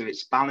website. So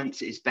it's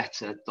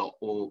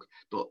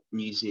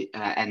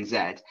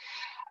balanceisbetter.org.nz.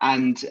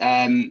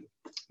 And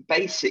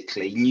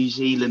basically, New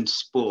Zealand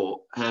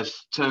Sport have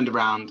turned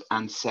around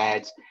and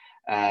said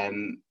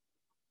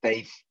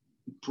they've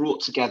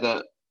brought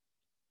together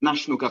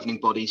national governing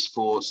bodies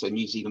for, so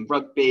New Zealand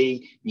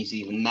Rugby, New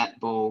Zealand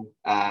Netball,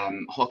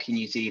 Hockey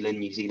New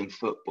Zealand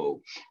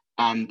Football.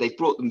 And they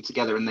brought them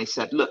together and they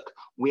said, look,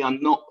 we are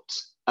not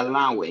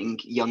allowing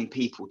young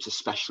people to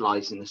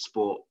specialise in a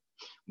sport.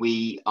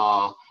 We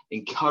are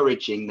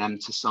encouraging them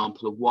to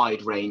sample a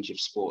wide range of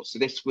sports. So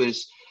this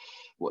was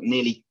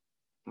nearly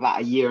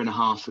about a year and a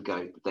half ago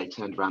that they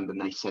turned around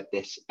and they said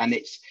this. And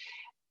it's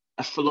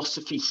a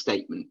philosophy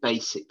statement,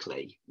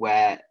 basically,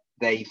 where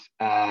they've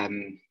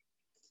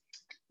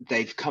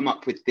they've come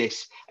up with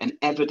an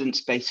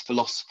evidence-based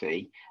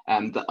philosophy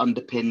that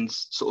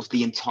underpins sort of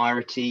the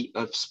entirety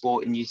of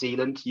sport in New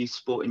Zealand, youth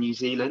sport in New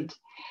Zealand.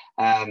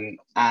 And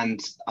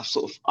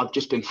I've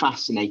just been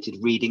fascinated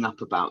reading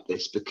up about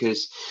this,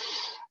 because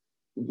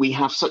we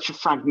have such a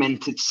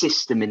fragmented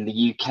system in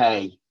the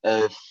UK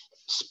of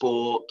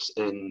sport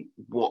and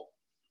what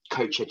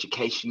coach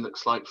education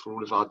looks like for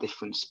all of our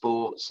different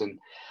sports. And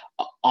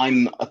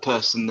I'm a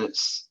person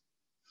that's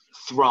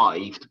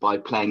thrived by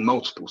playing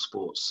multiple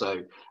sports.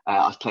 So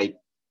I've played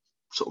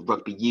sort of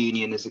rugby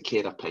union as a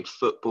kid. I played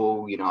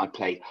football, I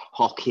played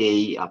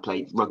hockey, I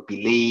played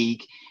rugby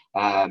league.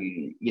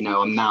 I'm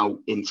now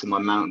into my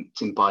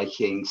mountain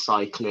biking,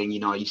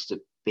 cycling. I used to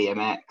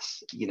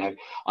BMX.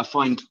 I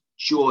find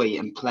joy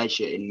and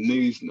pleasure in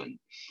movement.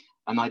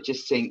 And I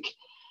just think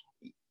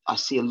I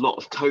see a lot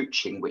of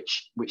coaching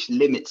which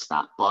limits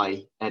that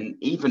by, and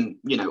even,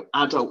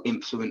 adult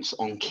influence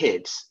on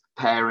kids,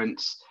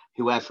 parents,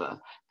 whoever,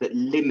 that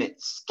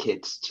limits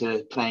kids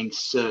to playing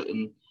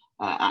certain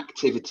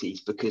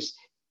activities, because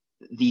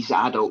these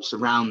adults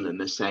around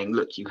them are saying,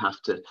 look, you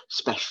have to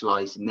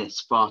specialize in this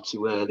far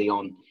too early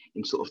on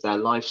in sort of their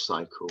life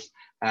cycle.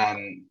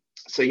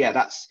 So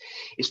yeah,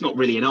 it's not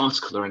really an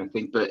article or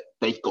anything, but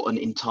they've got an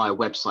entire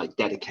website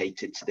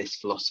dedicated to this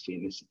philosophy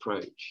and this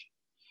approach.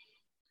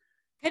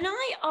 Can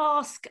I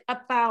ask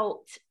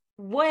about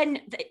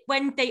when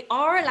they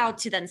are allowed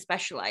to then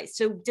specialize?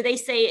 So do they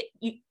say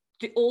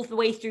all the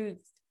way through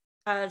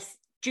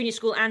junior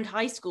school and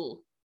high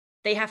school,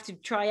 they have to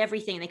try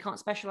everything, they can't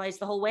specialize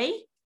the whole way?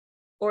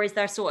 Or is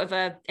there sort of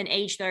an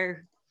age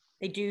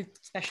they do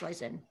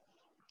specialize in?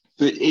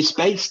 But it's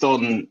based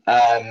on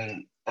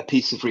a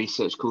piece of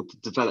research called the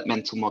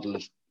developmental model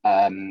of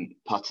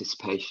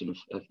participation,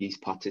 of youth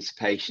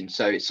participation.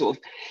 So it sort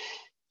of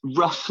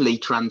roughly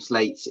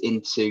translates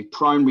into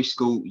primary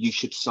school, you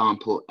should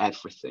sample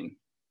everything.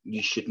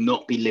 You should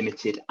not be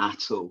limited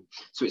at all.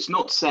 So it's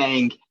not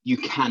saying you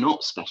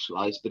cannot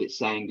specialise, but it's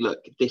saying, look,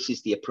 this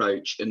is the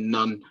approach, and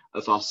none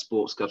of our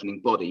sports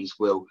governing bodies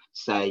will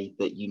say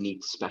that you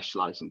need to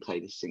specialise and play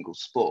this single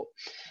sport.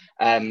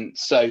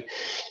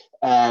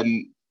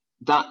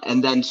 That,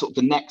 and then sort of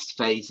the next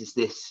phase is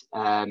this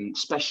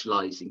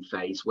specialising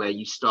phase, where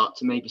you start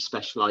to maybe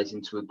specialise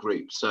into a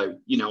group. So,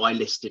 I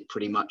listed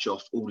pretty much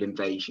off all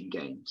invasion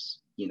games,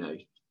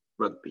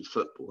 rugby,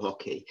 football,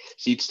 hockey.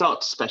 So you'd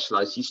start to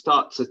specialise. You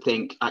start to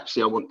think,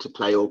 actually, I want to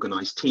play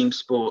organised team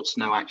sports.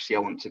 No, actually, I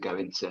want to go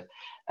into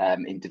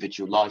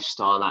individual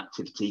lifestyle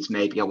activities.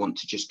 Maybe I want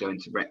to just go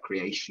into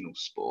recreational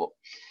sport.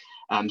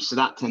 So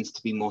that tends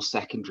to be more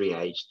secondary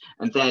aged.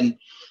 And then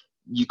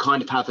you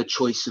kind of have a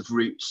choice of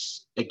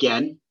routes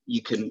again.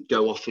 You can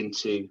go off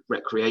into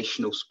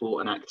recreational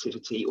sport and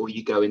activity, or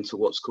you go into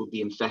what's called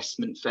the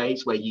investment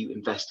phase, where you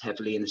invest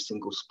heavily in a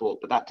single sport,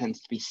 but that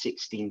tends to be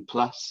 16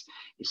 plus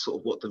is sort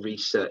of what the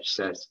research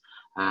says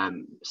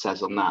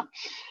on that.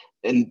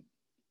 And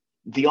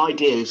the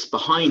ideas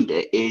behind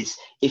it is,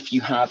 if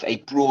you have a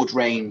broad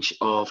range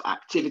of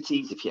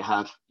activities, if you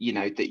have,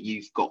 that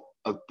you've got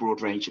a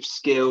broad range of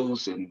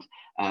skills and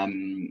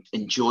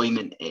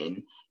enjoyment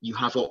in, you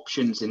have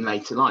options in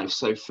later life.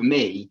 So for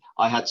me,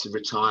 I had to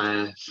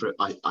retire.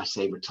 I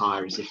say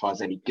retire as if I was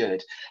any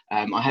good.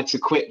 I had to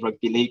quit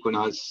rugby league when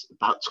I was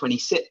about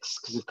 26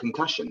 because of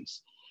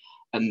concussions.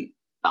 And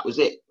that was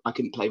it. I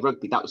couldn't play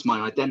rugby. That was my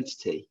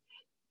identity.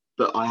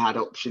 But I had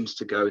options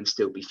to go and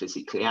still be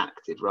physically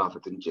active rather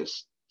than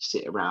just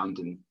sit around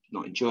and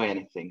not enjoy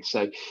anything.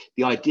 So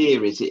the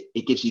idea is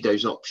it gives you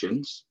those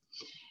options,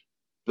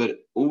 but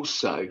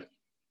also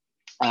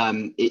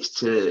it's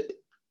to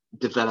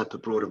develop a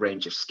broader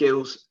range of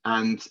skills,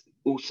 and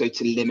also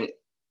to limit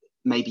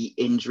maybe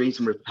injuries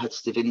and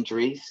repetitive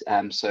injuries.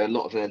 So a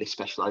lot of early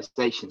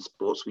specialisation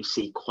sports, we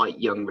see quite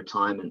young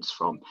retirements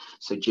from.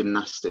 So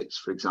gymnastics,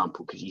 for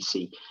example, because you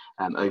see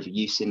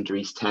overuse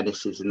injuries.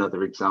 Tennis is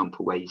another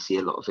example where you see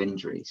a lot of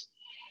injuries.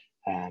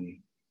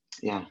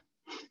 Matt,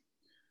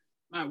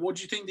 what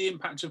do you think the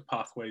impact of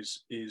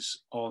pathways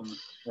is on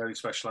early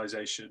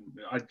specialisation?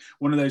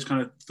 One of those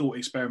kind of thought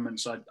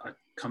experiments I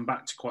come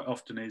back to quite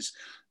often is,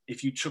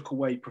 if you took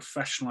away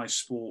professionalised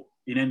sport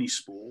in any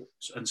sport,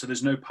 and so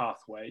there's no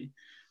pathway,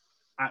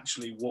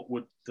 actually what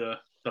would the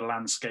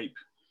landscape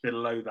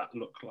below that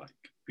look like?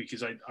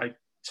 Because I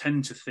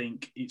tend to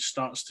think it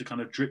starts to kind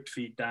of drip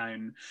feed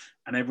down,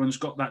 and everyone's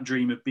got that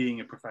dream of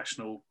being a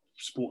professional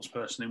sports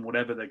person in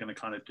whatever they're going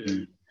to kind of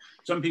do.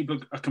 Some people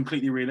are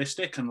completely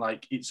realistic and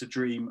like, it's a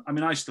dream. I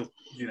mean, I still,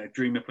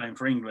 dream of playing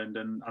for England,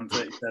 and I'm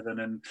 37,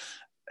 and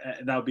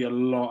I'd be a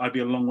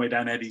long way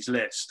down Eddie's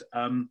list.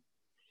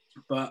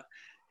 But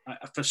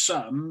for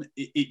some,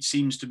 it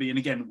seems to be, and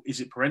again,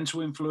 is it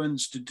parental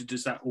influence?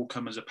 Does that all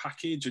come as a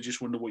package? I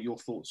just wonder what your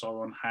thoughts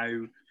are on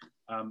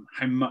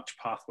how much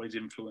pathways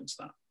influence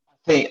that.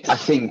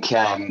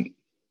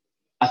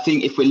 I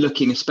think if we're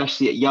looking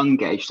especially at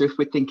young age, so if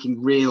we're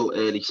thinking real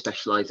early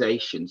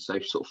specialisation, so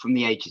sort of from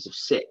the ages of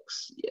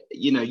 6,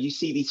 you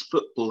see these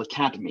football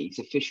academies,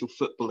 official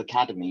football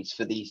academies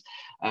for these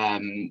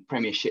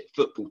Premiership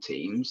football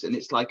teams, and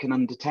it's like an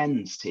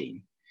under-10s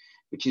team.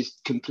 which is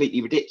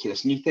completely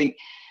ridiculous. And you think,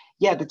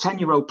 yeah, the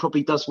 10-year-old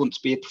probably does want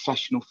to be a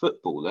professional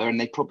footballer, and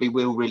they probably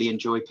will really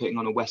enjoy putting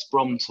on a West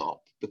Brom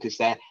top because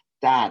their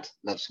dad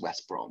loves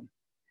West Brom.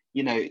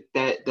 You know,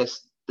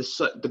 there's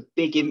the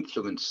big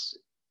influence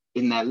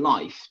in their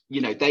life.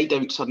 You know, they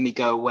don't suddenly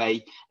go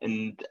away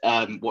and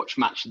watch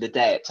Match of the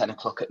Day at 10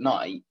 o'clock at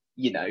night.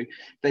 You know,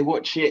 they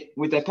watch it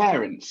with their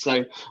parents.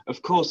 So,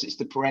 of course, it's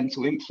the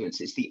parental influence.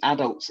 It's the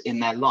adults in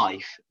their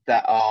life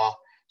that are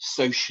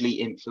socially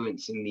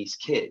influencing these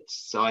kids.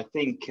 So I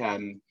think,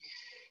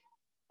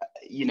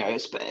 you know,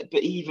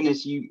 but even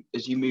as you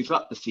move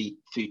up the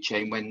food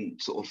chain, when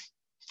sort of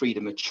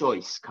freedom of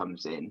choice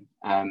comes in,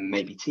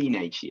 maybe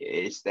teenage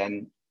years,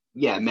 then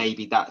yeah,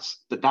 maybe that's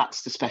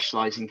the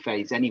specializing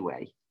phase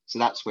anyway. So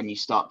that's when you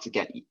start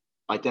to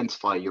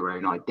identify your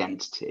own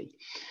identity.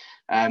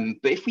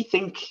 But if we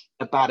think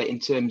about it in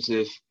terms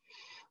of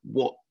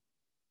what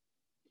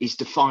is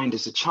defined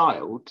as a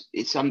child,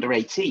 it's under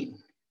 18.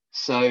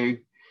 So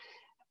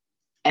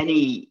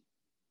any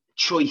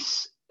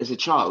choice as a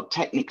child,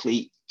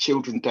 technically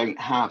children don't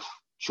have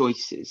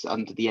choices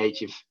under the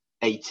age of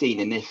 18.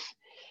 And if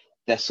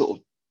they're sort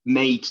of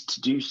made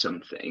to do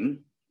something,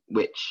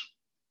 which,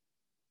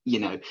 you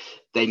know,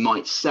 they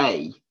might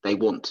say they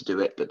want to do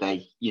it, but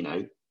they, you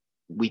know,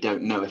 we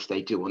don't know if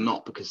they do or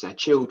not because they're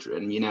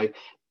children, you know,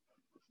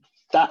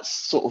 that's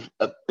sort of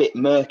a bit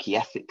murky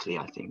ethically,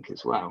 I think,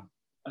 as well.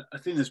 I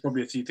think there's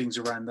probably a few things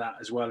around that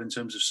as well in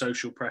terms of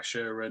social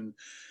pressure and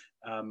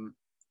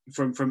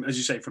from as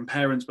you say, from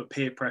parents, but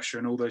peer pressure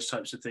and all those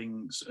types of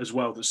things as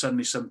well, that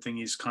suddenly something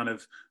is kind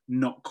of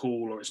not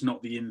cool or it's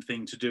not the in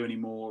thing to do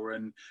anymore.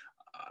 And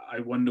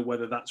I wonder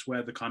whether that's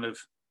where the kind of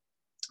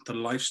the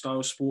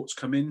lifestyle sports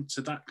come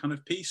into that kind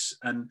of piece.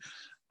 And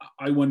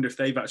I wonder if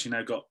they've actually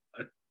now got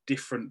a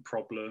different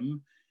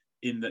problem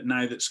in that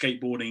now that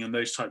skateboarding and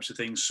those types of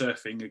things,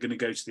 surfing, are going to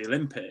go to the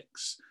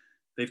Olympics,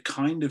 they've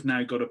kind of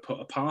now got to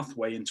put a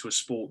pathway into a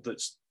sport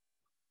that's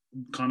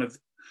kind of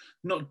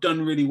not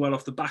done really well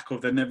off the back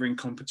of, they're never in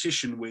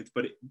competition with,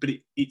 but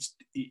it's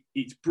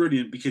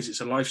brilliant because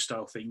it's a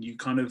lifestyle thing.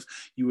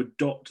 You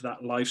adopt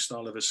that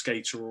lifestyle of a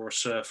skater or a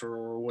surfer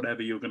or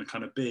whatever you're going to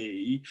kind of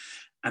be,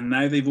 and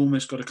now they've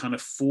almost got to kind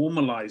of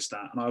formalize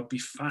that. And I'd be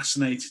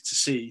fascinated to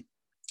see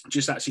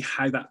just actually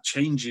how that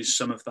changes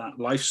some of that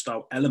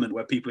lifestyle element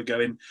where people are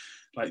going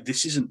like,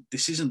 this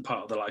isn't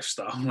part of the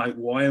lifestyle. Like,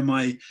 why am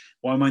I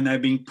now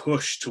being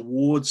pushed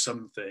towards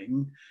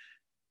something?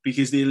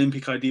 Because the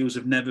Olympic ideals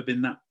have never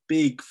been that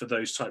big for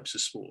those types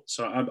of sports.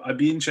 So I'd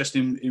be interested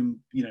in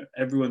you know,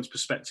 everyone's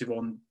perspective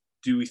on,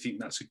 do we think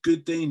that's a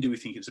good thing? Do we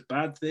think it's a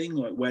bad thing?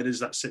 Like, where does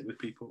that sit with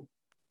people?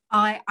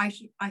 I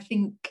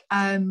think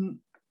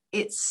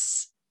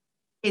it's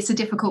a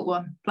difficult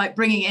one, like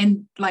bringing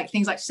in like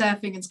things like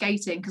surfing and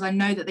skating, because I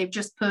know that they've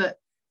just put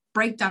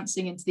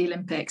breakdancing into the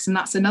Olympics, and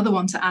that's another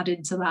one to add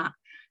into that.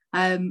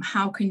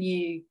 How can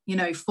you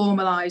know,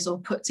 formalize or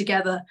put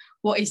together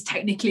what is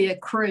technically a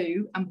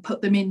crew and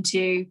put them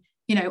into,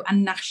 you know, a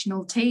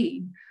national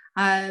team?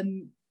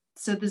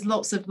 So there's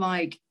lots of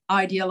like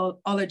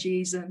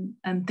ideologies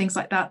and things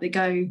like that that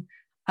go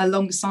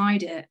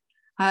alongside it.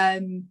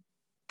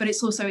 But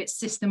it's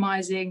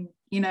systemizing,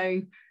 you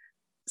know,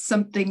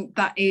 something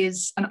that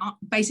is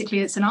basically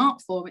it's an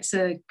art form, it's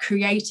a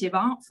creative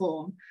art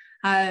form,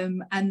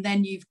 and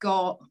then you've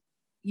got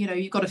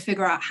to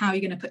figure out how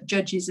you're going to put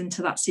judges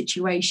into that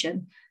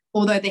situation,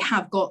 although they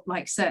have got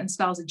like certain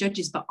styles of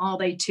judges, but are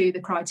they to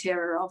the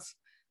criteria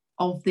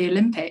of the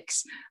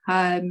Olympics?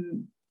 I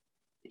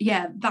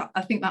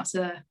think that's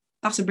a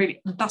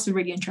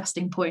really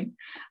interesting point.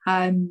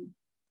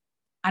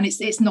 And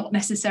it's not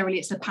necessarily,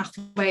 it's a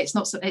pathway. It's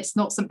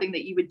not something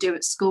that you would do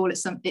at school.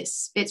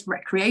 It's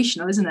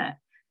recreational, isn't it?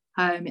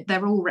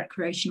 They're all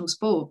recreational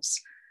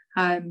sports,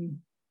 and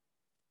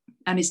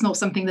it's not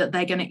something that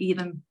they're going to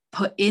even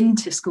put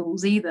into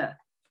schools either.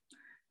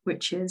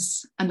 Which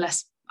is,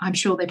 unless I'm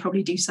sure they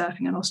probably do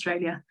surfing in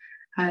Australia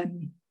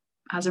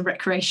as a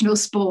recreational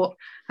sport.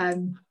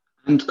 And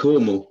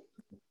Cornwall.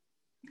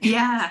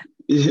 Yeah.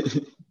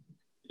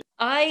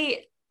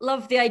 I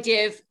love the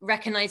idea of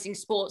recognizing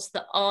sports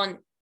that aren't,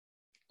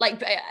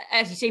 like,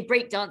 as you say,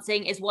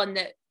 breakdancing is one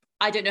that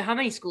I don't know how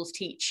many schools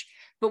teach,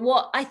 but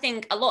what I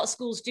think a lot of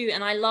schools do,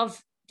 and I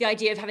love the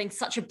idea of having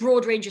such a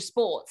broad range of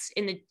sports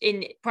in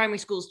primary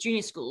schools,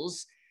 junior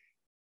schools,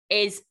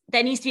 is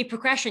there needs to be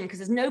progression, because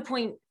there's no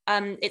point,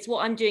 it's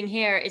what I'm doing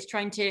here is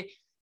trying to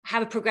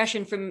have a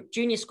progression from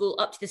junior school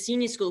up to the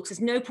senior school, because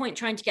there's no point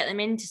trying to get them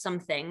into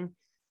something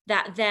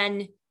that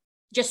then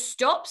just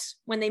stops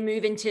when they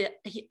move into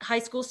high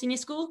school, senior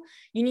school.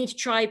 You need to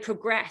try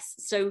progress.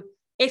 So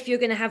if you're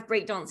going to have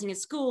breakdancing at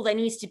school, there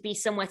needs to be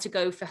somewhere to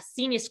go for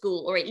senior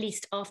school, or at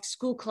least after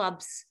school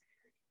clubs.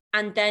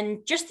 And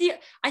then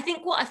I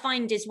think what I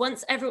find is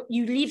once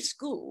you leave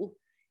school,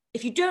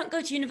 if you don't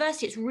go to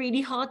university, it's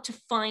really hard to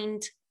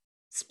find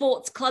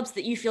sports clubs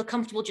that you feel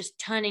comfortable just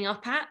turning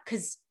up at,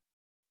 because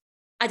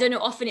I don't know,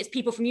 often it's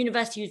people from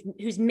university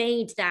who's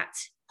made that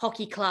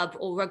hockey club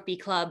or rugby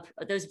club,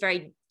 those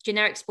very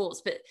generic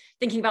sports, but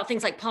thinking about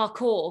things like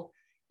parkour,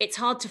 it's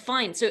hard to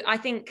find. So I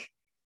think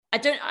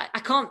I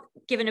can't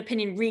give an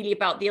opinion really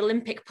about the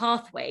Olympic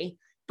pathway,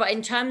 but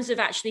in terms of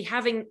actually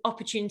having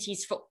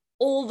opportunities for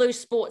all those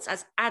sports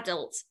as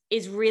adults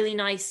is really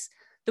nice.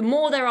 The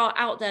more there are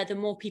out there, the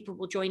more people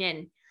will join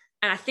in.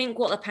 And I think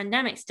what the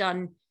pandemic's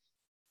done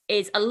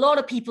is a lot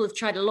of people have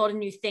tried a lot of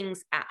new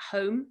things at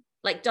home,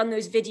 like done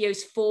those videos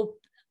for,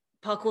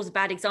 parkour's a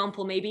bad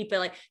example maybe, but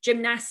like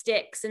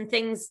gymnastics and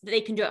things that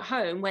they can do at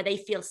home where they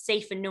feel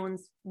safe and no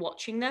one's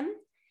watching them.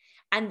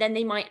 And then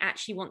they might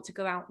actually want to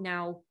go out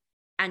now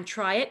and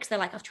try it because they're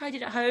like, I've tried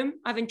it at home,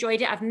 I've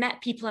enjoyed it, I've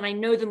met people and I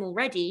know them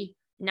already.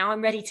 Now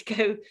I'm ready to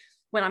go.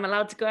 When I'm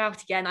allowed to go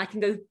out again, I can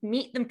go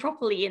meet them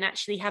properly and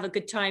actually have a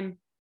good time,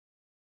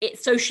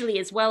 it socially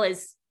as well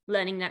as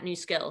learning that new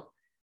skill.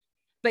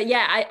 But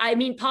yeah, I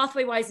mean,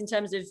 pathway wise, in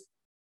terms of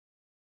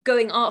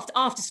going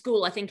after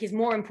school, I think is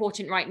more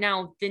important right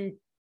now than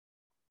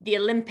the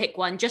Olympic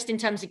one, just in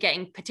terms of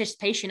getting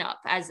participation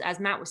up, as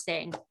Matt was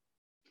saying.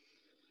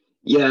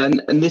 Yeah,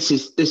 and this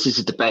is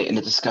a debate and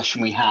a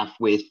discussion we have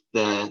with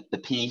the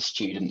PE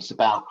students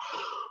about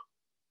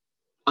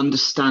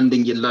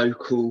understanding your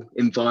local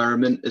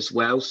environment as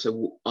well.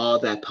 So are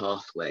there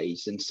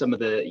pathways? And some of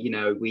the, you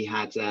know, we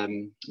had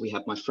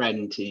my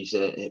friend who's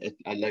a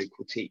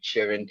local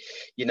teacher, and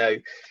you know,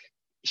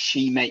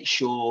 she makes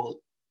sure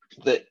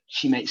that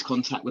she makes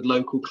contact with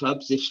local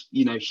clubs. If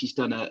you know she's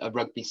done a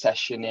rugby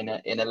session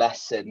in a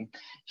lesson,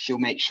 she'll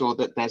make sure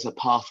that there's a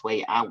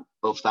pathway out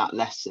of that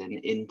lesson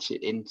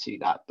into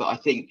that. But I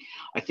think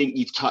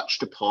you've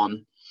touched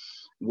upon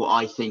what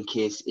I think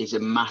is a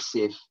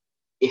massive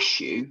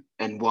issue,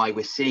 and why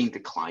we're seeing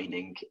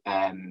declining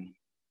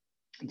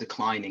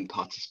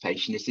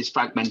participation is this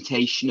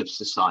fragmentation of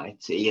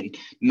society and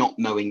not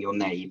knowing your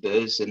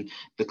neighbours, and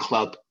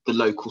the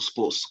local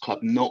sports club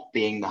not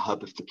being the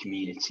hub of the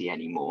community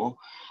anymore.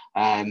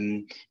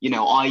 You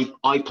know,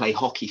 I play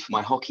hockey for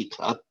my hockey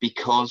club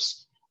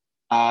because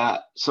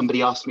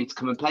somebody asked me to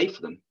come and play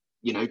for them,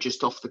 you know,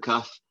 just off the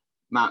cuff.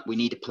 Matt, we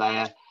need a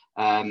player,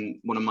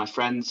 one of my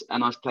friends,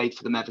 and I've played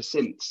for them ever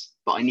since.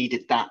 But I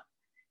needed that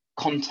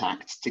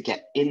contact to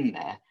get in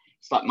there.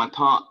 It's like my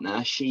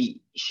partner,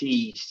 she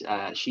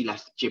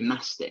left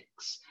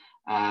gymnastics,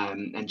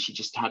 and she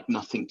just had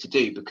nothing to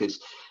do,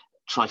 because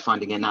try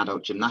finding an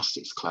adult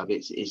gymnastics club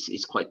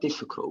is quite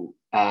difficult,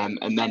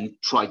 and then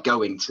try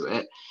going to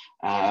it,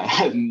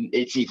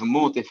 it's even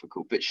more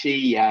difficult. But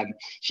she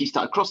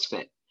started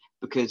CrossFit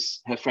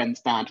because her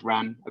friend's dad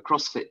ran a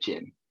CrossFit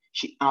gym.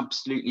 She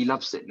absolutely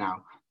loves it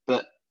now,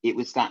 but it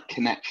was that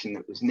connection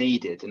that was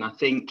needed. And I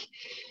think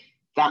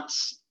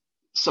that's,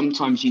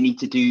 sometimes you need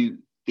to do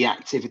the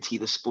activity,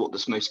 the sport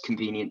that's most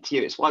convenient to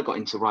you. It's why I got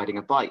into riding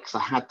a bike, because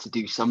I had to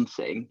do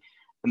something.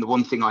 And the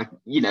one thing I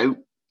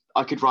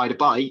could ride a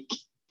bike,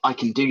 I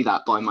can do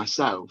that by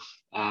myself.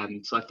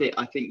 So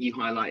I think you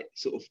highlight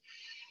sort of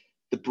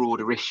the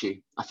broader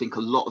issue. I think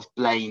a lot of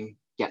blame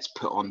gets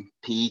put on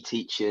PE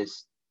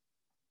teachers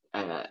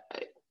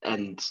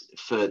and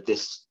for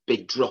this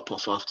big drop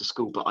off after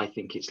school, but I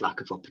think it's lack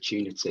of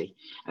opportunity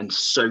and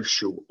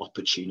social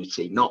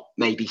opportunity, not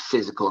maybe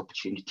physical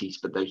opportunities,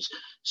 but those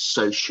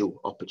social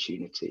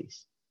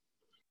opportunities.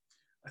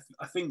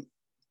 I think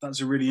that's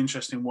a really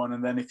interesting one.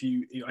 And then if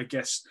you, I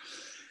guess,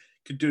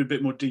 could do a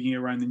bit more digging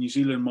around the New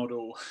Zealand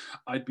model,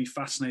 I'd be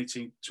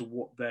fascinating to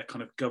what their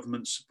kind of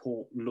government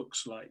support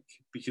looks like,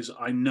 because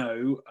I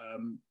know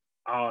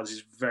ours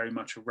is very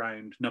much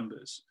around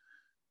numbers.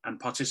 And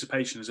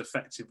participation has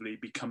effectively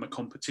become a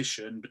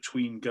competition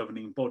between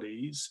governing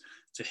bodies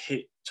to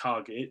hit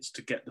targets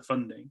to get the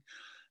funding.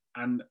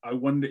 And I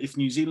wonder if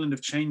New Zealand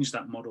have changed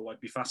that model. I'd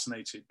be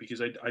fascinated,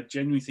 because I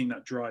genuinely think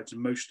that drives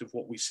most of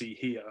what we see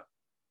here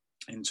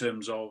in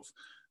terms of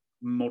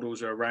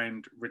models are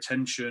around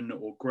retention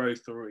or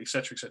growth or et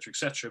cetera, et cetera, et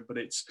cetera. But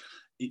it's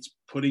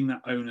putting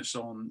that onus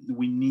on,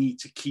 we need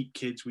to keep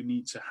kids, we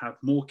need to have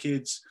more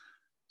kids.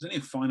 There's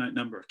only a finite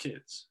number of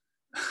kids.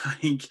 I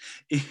think,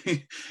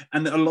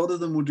 and a lot of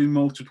them will do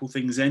multiple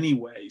things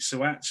anyway.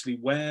 So actually,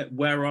 where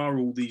are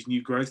all these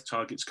new growth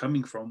targets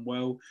coming from?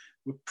 Well,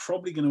 we're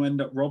probably going to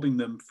end up robbing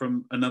them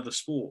from another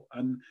sport.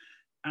 And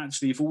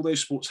actually, if all those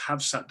sports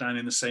have sat down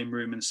in the same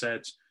room and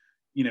said,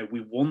 you know,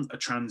 we want a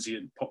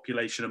transient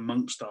population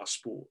amongst our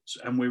sports,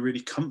 and we're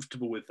really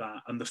comfortable with that,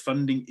 and the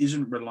funding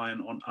isn't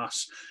reliant on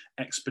us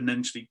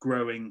exponentially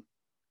growing,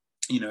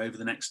 you know, over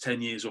the next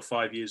 10 years or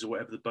 5 years or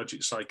whatever the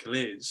budget cycle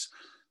is,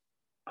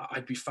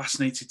 I'd be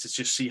fascinated to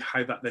just see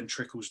how that then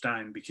trickles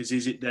down. Because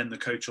is it then the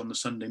coach on the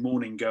Sunday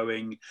morning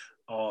going,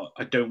 oh,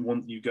 I don't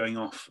want you going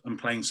off and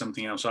playing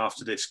something else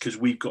after this because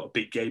we've got a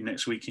big game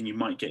next week and you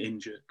might get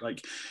injured?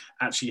 Like,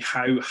 actually,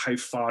 how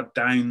far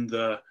down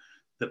the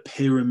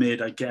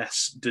pyramid, I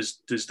guess,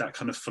 does that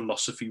kind of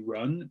philosophy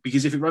run?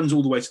 Because if it runs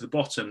all the way to the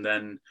bottom,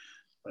 then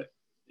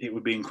it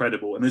would be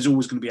incredible. And there's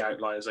always going to be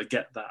outliers. I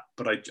get that,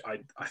 but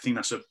I think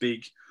that's a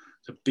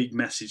big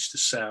message to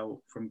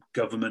sell from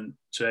government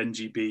to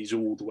NGBs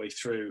all the way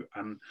through.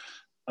 And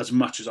as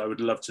much as I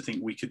would love to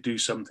think we could do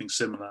something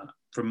similar,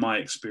 from my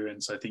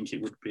experience, I think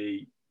it would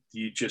be,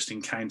 you just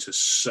encounter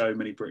so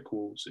many brick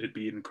walls. It'd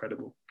be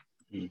incredible.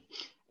 Mm.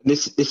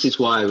 This is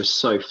why I was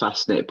so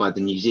fascinated by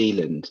the New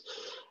Zealand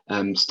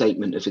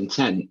statement of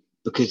intent,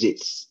 because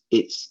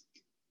it's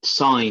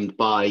signed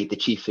by the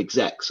chief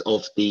execs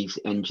of these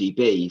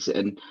NGBs,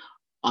 and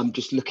I'm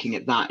just looking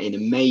at that in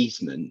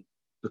amazement,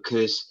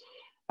 because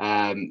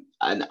and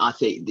I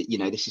think that, you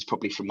know, this is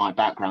probably from my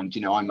background.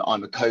 You know,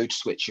 I'm a code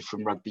switcher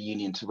from rugby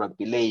union to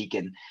rugby league,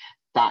 and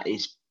that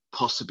is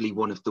possibly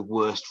one of the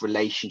worst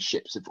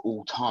relationships of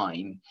all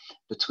time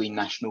between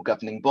national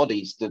governing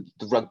bodies. The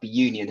rugby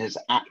union has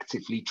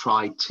actively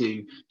tried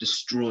to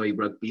destroy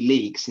rugby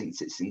league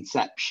since its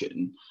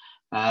inception,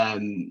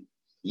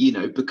 you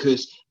know,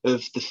 because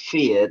of the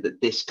fear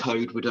that this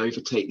code would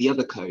overtake the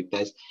other code.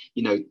 There's,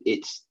 you know,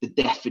 it's the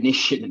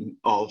definition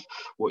of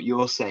what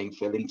you're saying,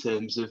 Phil, in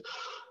terms of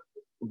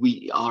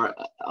the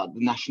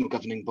national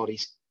governing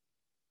bodies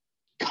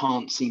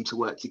can't seem to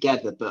work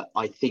together, but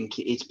I think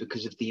it is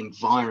because of the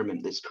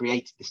environment that's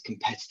created, this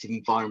competitive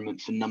environment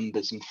for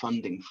numbers and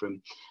funding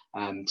from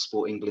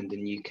Sport England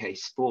and UK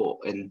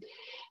Sport. And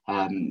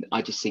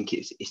I just think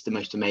it's the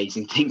most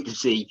amazing thing to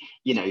see,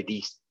 you know,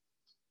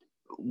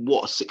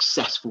 what a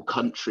successful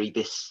country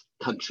this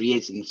country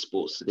is in the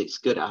sports that it's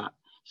good at,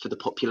 for the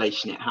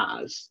population it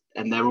has,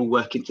 and they're all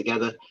working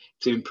together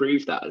to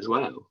improve that as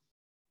well.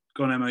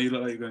 Go on, Emma, you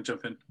look like you're going to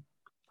jump in.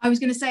 I was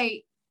going to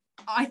say,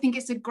 I think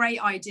it's a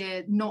great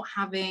idea not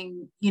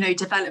having, you know,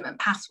 development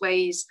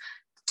pathways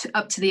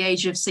up to the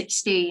age of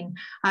 16.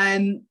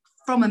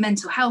 From a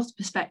mental health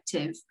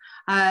perspective,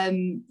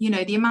 you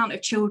know, the amount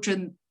of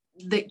children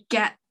that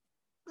get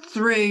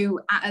through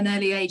at an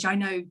early age. I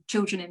know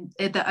children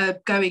that are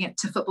going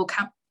to football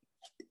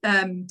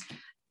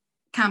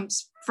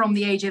camps from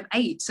the age of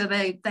 8. So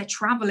they're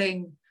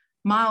traveling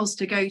miles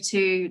to go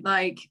to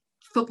like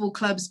football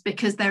clubs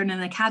because they're in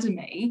an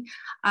academy.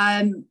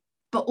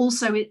 But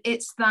also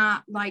it's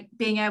that like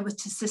being able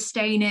to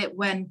sustain it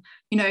when,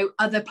 you know,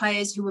 other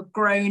players who have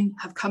grown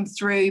have come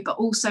through, but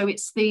also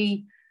it's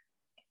the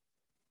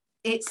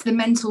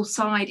mental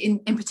side in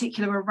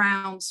particular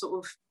around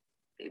sort of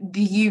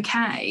the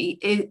UK.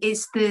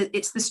 It's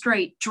the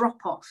straight drop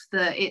off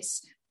that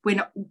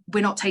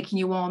we're not taking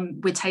you on,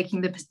 we're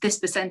taking this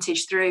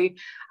percentage through,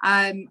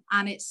 and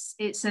it's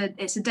a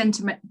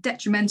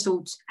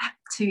detrimental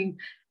to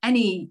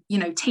any, you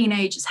know,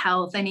 teenager's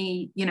health,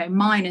 any, you know,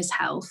 minor's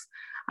health,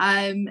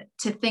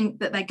 to think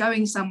that they're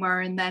going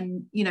somewhere and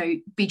then, you know,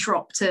 be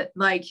dropped at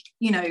like,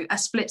 you know, a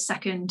split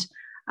second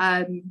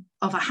of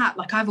a hat.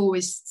 Like I've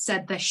always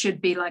said, there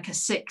should be like a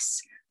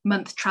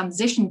 6-month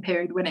transition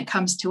period when it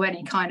comes to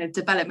any kind of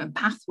development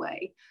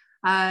pathway,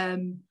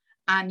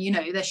 and you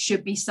know, there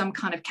should be some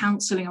kind of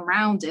counselling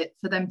around it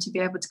for them to be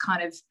able to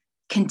kind of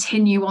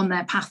continue on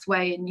their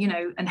pathway, and, you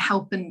know, and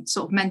help and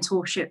sort of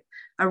mentorship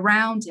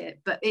around it.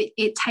 But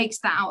it takes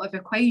that out of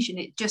equation.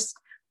 It just,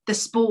 the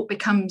sport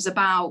becomes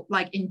about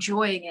like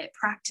enjoying it,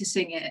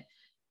 practicing it,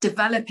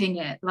 developing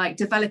it, like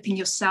developing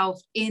yourself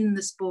in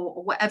the sport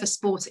or whatever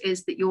sport it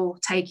is that you're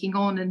taking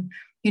on, and,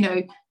 you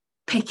know,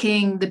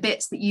 picking the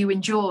bits that you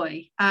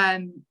enjoy,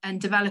 and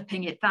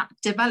developing it.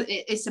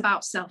 It's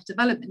about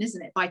self-development,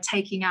 isn't it? By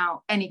taking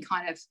out any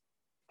kind of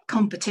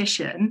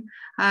competition.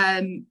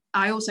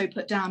 I also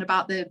put down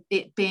about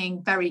it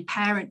being very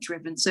parent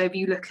driven. So if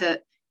you look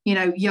at, you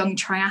know, young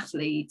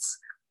triathletes,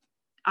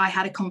 I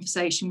had a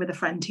conversation with a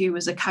friend who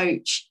was a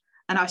coach,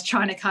 and I was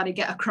trying to kind of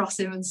get across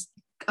to him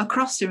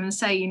and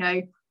say, you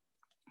know,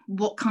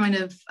 what kind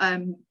of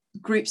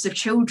groups of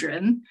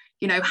children,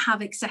 you know,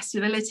 have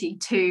accessibility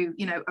to,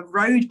 you know, a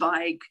road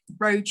bike,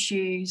 road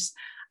shoes,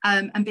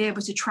 and be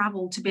able to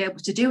travel to be able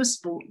to do a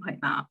sport like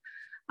that.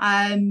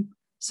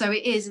 So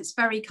it's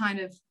very kind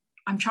of,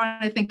 I'm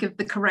trying to think of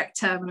the correct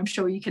term, and I'm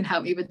sure you can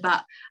help me with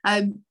that.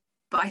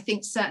 But I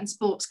think certain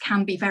sports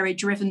can be very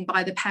driven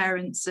by the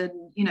parents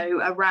and, you know,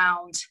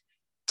 around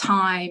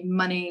time,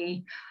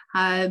 money.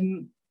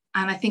 And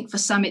I think for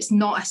some it's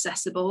not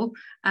accessible.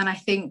 And I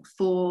think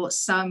for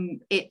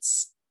some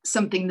it's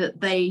something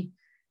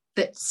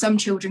that some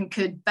children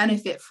could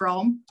benefit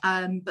from,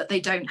 but they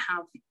don't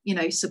have, you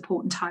know,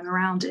 support and time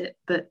around it.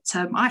 But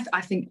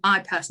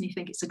I personally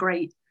think it's a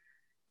great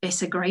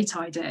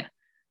idea.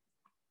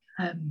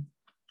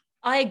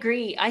 I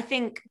agree. I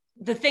think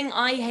the thing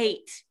I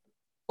hate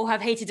or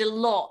have hated a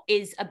lot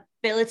is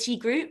ability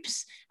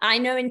groups. I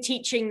know in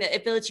teaching that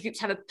ability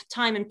groups have a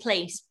time and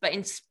place, but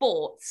in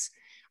sports,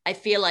 I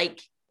feel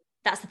like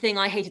that's the thing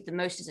I hated the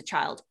most as a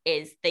child,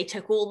 is they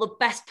took all the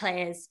best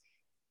players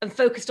and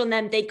focused on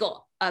them. They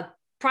got a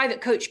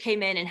private coach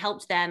came in and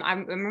helped them.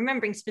 I'm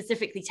remembering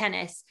specifically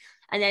tennis,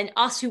 and then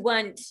us who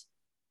weren't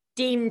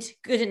deemed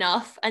good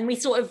enough, and we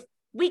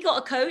got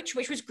a coach,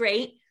 which was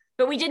great,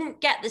 but we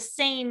didn't get the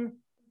same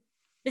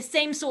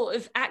sort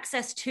of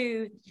access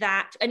to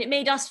that. And it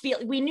made us feel,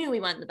 we knew we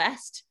weren't the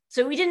best.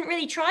 So we didn't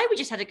really try. We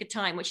just had a good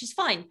time, which is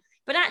fine.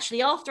 But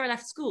actually, after I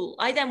left school,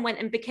 I then went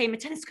and became a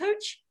tennis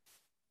coach.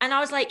 And I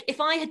was like, if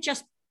I had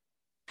just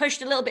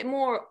pushed a little bit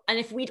more, and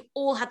if we'd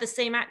all had the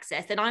same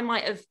access, then I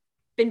might have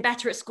been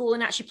better at school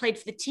and actually played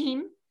for the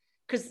team.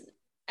 And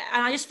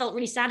I just felt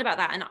really sad about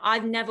that. And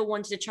I've never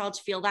wanted a child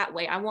to feel that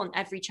way. I want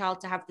every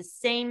child to have the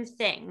same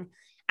thing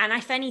And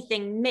if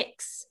anything,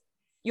 mix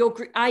your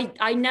group.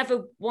 I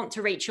never want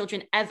to rate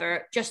children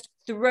ever. Just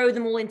throw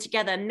them all in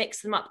together,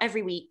 mix them up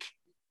every week.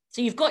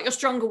 So you've got your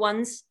stronger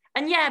ones.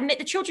 And yeah,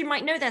 the children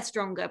might know they're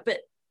stronger, but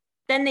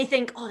then they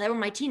think, oh, they're on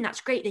my team.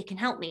 That's great. They can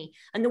help me.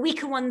 And the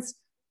weaker ones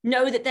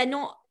know that they're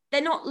not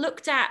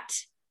looked at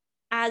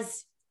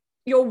as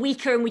you're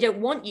weaker and we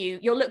don't want you.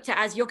 You're looked at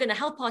as you're going to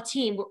help our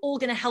team. We're all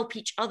going to help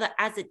each other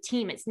as a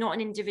team. It's not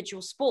an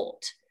individual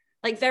sport.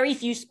 Like very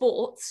few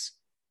sports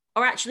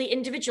are actually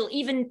individual.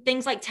 Even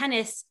things like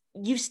tennis,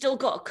 you've still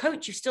got a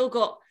coach. You've still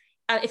got,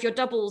 if you're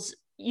doubles,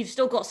 you've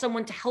still got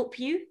someone to help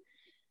you.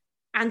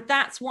 And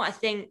that's what I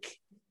think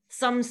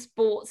some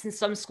sports and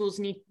some schools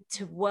need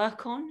to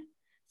work on.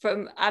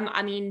 From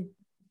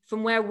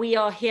where we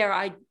are here,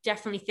 I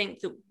definitely think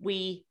that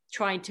we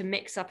try to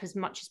mix up as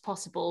much as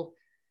possible.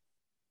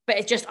 But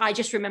I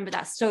just remember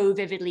that so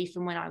vividly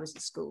from when I was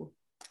at school.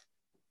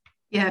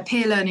 Yeah,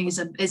 peer learning is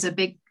a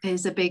big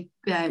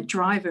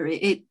driver.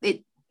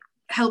 It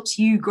helps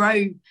you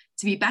grow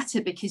to be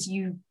better because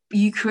you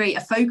create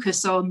a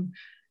focus on,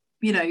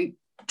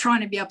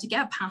 trying to be able to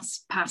get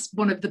past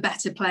one of the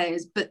better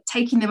players, but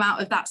taking them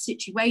out of that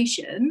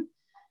situation,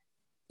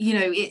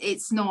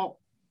 it's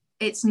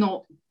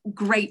not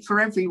great for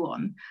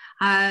everyone.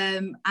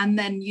 And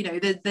then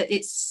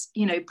it's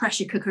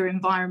pressure cooker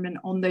environment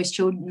on those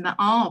children that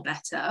are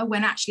better,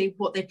 when actually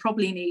what they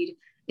probably need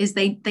is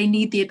they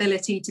need the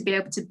ability to be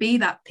able to be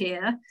that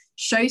peer,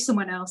 show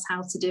someone else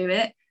how to do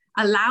it,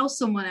 allow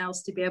someone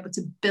else to be able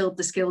to build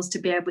the skills to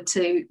be able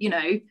to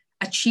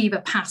achieve a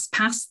pass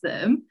past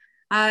them,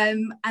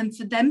 and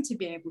for them to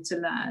be able to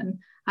learn,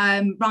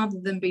 rather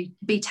than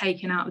be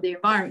taken out of the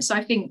environment. So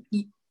I think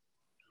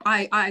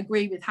I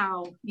agree with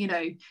how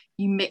you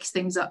mix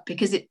things up,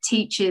 because it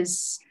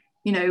teaches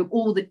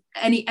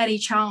any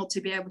child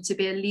to be able to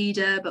be a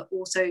leader, but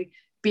also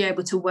be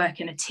able to work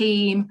in a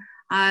team.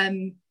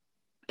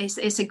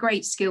 It's a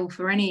great skill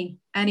for any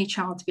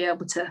child to be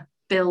able to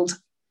build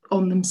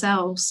on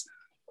themselves.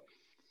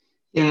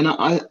 Yeah,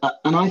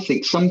 and I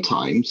think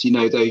sometimes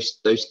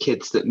those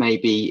kids that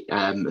maybe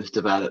have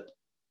developed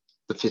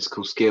the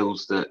physical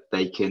skills that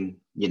they can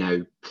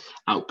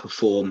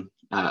outperform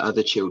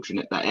other children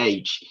at that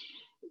age.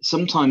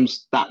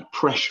 Sometimes that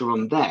pressure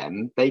on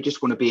them, they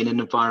just want to be in an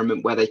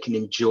environment where they can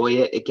enjoy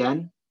it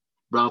again,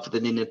 rather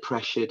than in a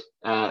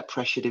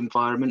pressured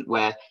environment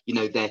where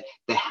they're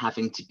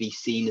having to be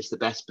seen as the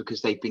best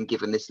because they've been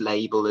given this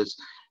label as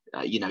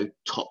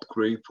top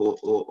group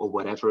or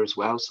whatever as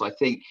well. So I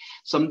think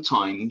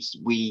sometimes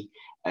we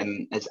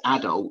as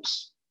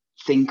adults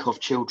think of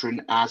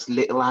children as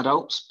little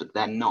adults, but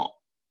they're not.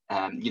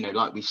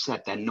 Like we've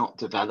said, they're not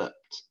developed.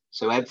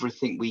 So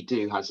everything we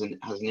do has an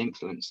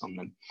influence on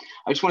them.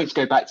 I just wanted to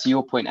go back to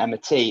your point, Emma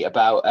T,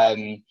 about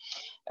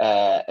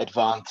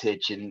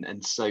advantage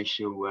and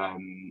social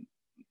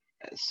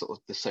sort of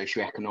the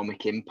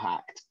socioeconomic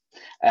impact.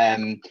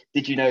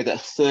 Did you know that a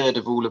third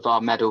of all of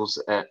our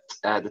medals at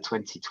the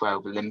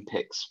 2012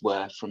 Olympics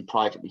were from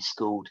privately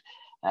schooled,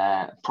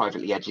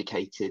 privately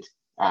educated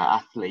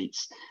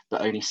athletes,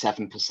 but only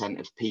 7%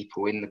 of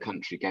people in the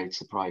country go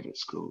to private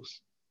schools?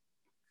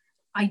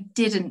 I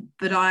didn't,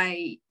 but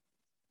I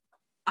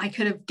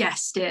could have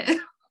guessed it.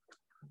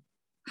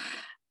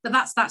 But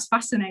that's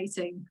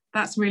fascinating.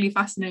 That's really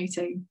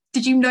fascinating.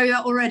 Did you know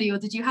that already, or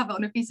did you have it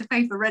on a piece of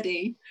paper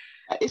ready?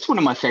 It's one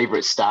of my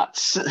favourite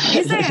stats.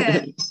 Is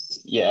it?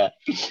 Yeah.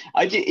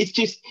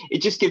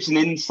 It just gives an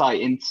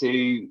insight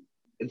into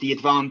the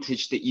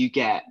advantage that you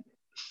get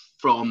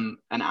from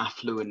an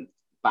affluent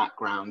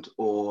background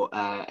or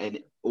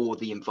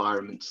the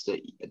environments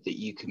that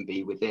you can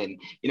be within.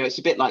 It's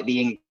a bit like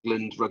the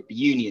England rugby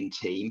union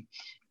team.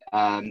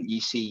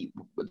 You see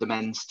the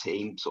men's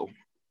team sort of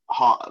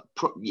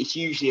it's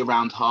usually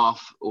around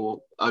half or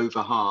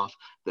over half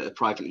that are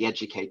privately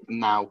educated.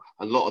 Now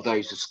a lot of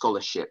those are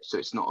scholarships, so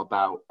it's not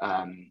about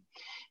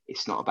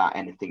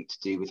anything to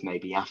do with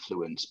maybe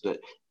affluence, but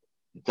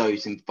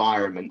those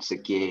environments are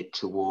geared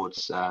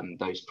towards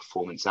those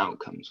performance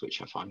outcomes,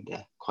 which I find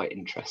quite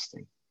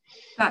interesting.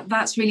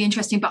 That's really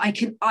interesting, but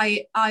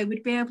I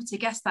would be able to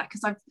guess that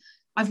because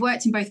I've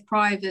worked in both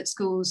private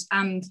schools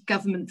and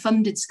government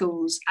funded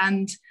schools,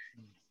 and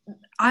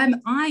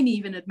I'm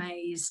even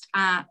amazed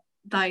at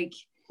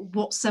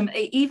what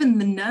even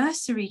the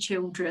nursery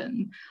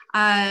children,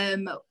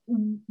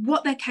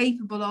 what they're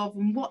capable of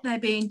and what they're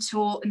being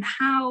taught and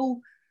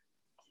how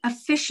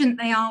efficient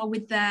they are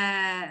with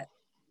their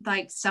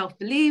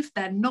self-belief,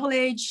 their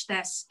knowledge,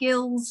 their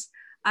skills.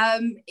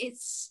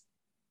 It's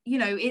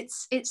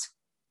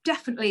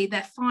definitely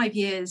they're 5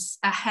 years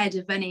ahead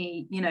of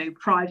any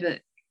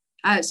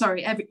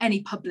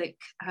any public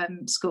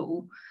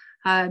school,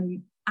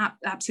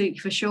 absolutely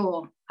for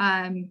sure.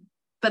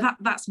 But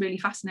that's really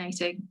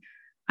fascinating.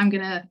 I'm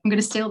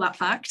gonna steal that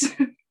fact.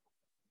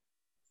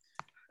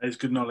 It's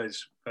good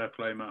knowledge. Fair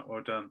play, Matt.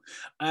 Well done.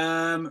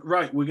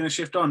 Right, we're going to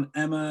shift on.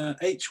 Emma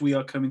H, we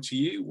are coming to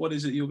you. What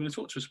is it you're going to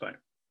talk to us about?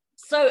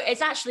 So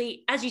it's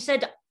actually, as you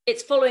said,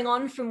 it's following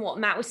on from what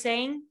Matt was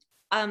saying.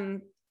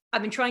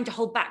 I've been trying to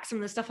hold back some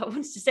of the stuff I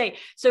wanted to say.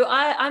 So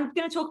I'm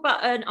going to talk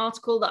about an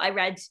article that I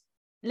read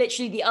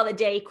literally the other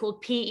day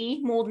called PE,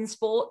 More Than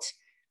Sport.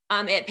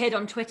 It appeared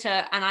on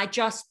Twitter, and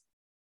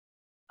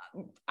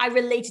I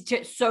related to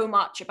it so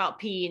much about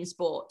PE in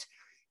sport.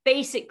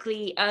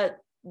 Basically,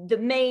 the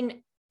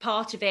main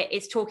part of it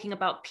is talking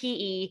about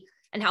PE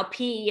and how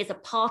PE is a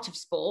part of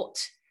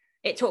sport.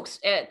 It talks,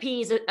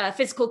 PE is a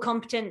physical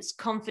competence,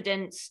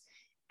 confidence,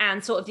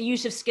 and sort of the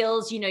use of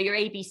skills, your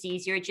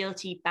ABCs, your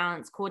agility,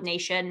 balance,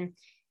 coordination,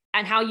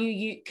 and how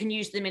you can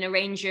use them in a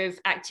range of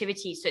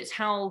activities. So it's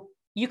how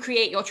you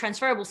create your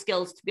transferable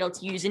skills to be able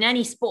to use in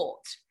any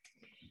sport.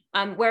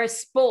 Whereas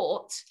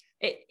sport,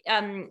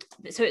 so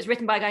it's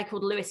written by a guy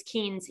called Lewis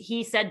Keynes.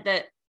 He said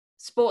that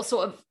sport's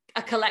sort of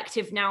a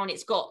collective now, and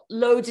it's got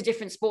loads of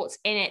different sports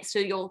in it. So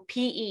your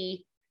PE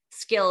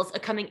skills are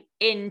coming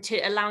in to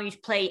allow you to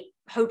play,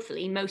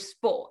 hopefully, most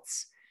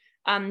sports.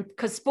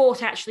 Because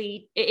sport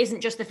actually, it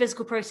isn't just the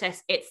physical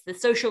process, it's the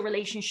social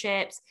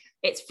relationships,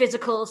 it's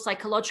physical,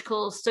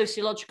 psychological,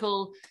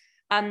 sociological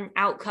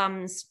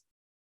outcomes.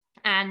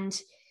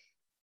 And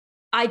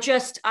I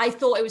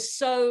thought it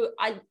was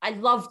I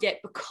loved it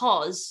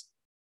because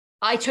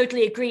I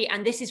totally agree.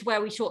 And this is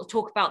where we sort of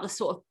talk about the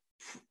sort of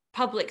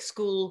public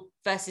school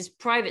versus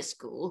private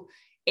school,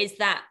 is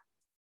that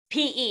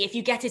PE, if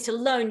you get it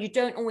alone, you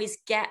don't always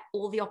get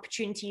all the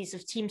opportunities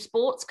of team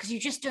sports because you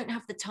just don't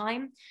have the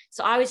time.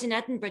 So I was in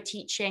Edinburgh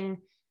teaching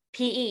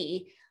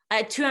PE. I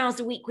had 2 hours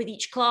a week with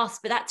each class,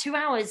 but that 2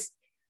 hours,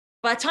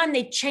 by the time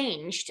they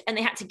changed and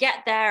they had to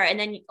get there, and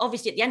then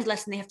obviously at the end of the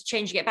lesson, they have to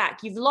change and get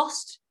back, you've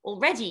lost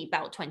already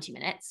about 20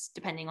 minutes,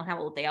 depending on how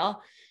old they are.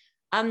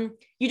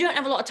 You don't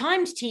have a lot of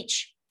time to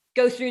teach,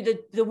 go through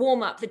the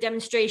warm-up, the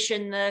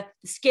demonstration, the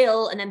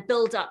skill, and then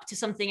build up to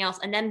something else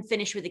and then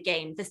finish with a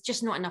game. There's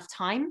just not enough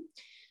time.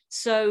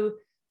 So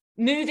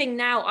moving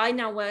now, I'm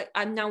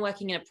now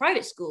working in a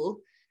private school.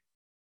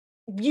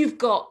 You've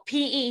got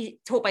PE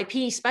taught by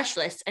PE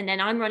specialists, and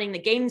then I'm running the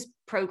games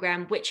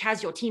program, which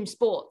has your team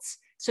sports.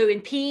 So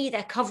in PE,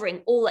 they're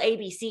covering all the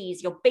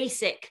ABCs, your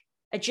basic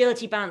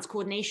agility, balance,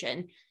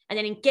 coordination. And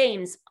then in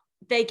games,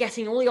 they're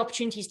getting all the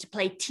opportunities to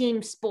play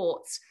team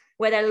sports,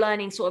 where they're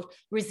learning sort of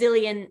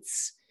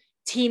resilience,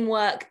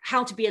 teamwork,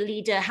 how to be a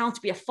leader, how to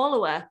be a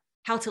follower,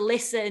 how to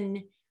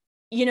listen,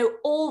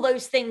 all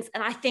those things.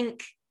 And I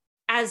think,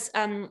 as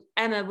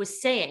Emma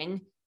was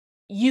saying,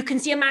 you can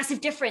see a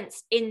massive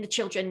difference in the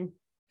children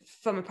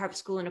from a private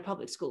school and a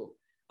public school,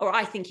 or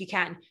I think you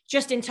can,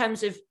 just in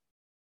terms of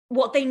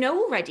what they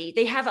know already.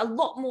 They have a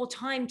lot more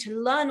time to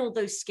learn all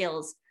those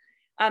skills.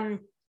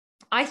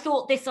 I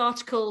thought this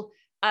article,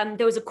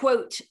 there was a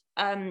quote,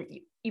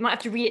 you might have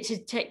to read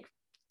it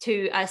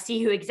to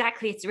see who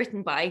exactly it's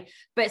written by,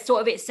 but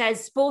it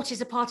says, sport is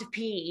a part of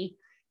PE,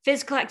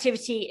 physical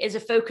activity is a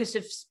focus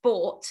of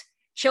sport,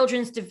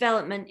 children's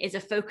development is a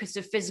focus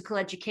of physical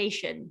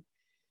education.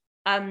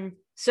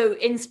 So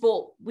in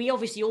sport, we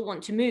obviously all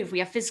want to move, we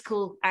have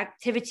physical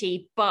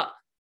activity, but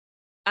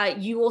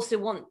you also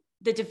want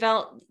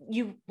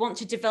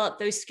to develop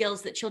those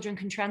skills that children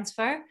can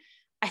transfer.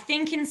 I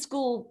think in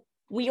school,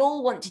 we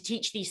all want to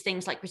teach these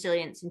things like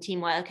resilience and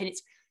teamwork, and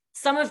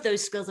some of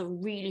those skills are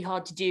really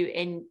hard to do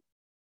in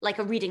like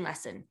a reading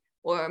lesson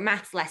or a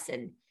maths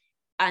lesson.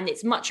 And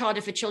it's much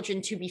harder for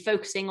children to be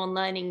focusing on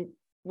learning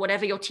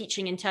whatever you're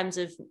teaching in terms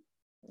of,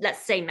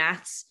 let's say,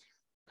 maths,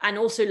 and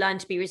also learn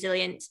to be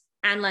resilient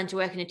and learn to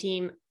work in a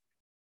team.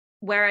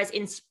 Whereas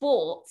in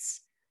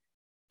sports,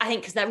 I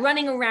think because they're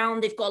running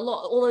around, they've got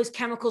all those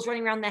chemicals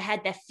running around their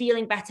head, they're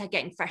feeling better,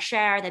 getting fresh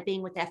air, they're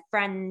being with their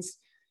friends.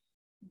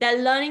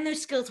 They're learning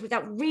those skills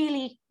without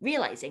really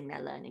realizing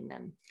they're learning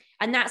them.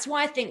 And that's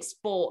why I think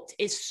sport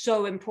is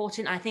so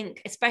important. I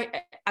think,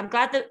 I'm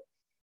glad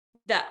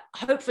that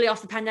hopefully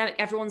after the pandemic,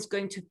 everyone's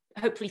going to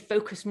hopefully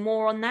focus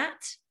more on that,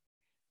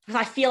 because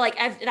I feel like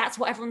that's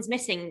what everyone's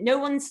missing.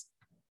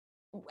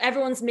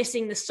 Everyone's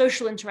missing the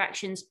social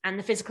interactions and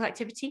the physical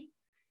activity.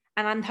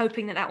 And I'm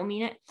hoping that will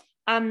mean it.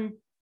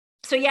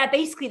 So yeah,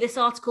 basically this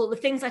article, the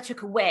things I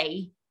took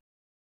away,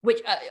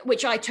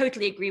 which I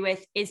totally agree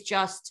with, is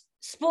just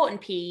sport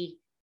and PE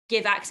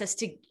give access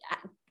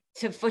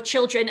for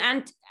children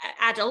and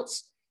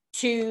adults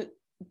to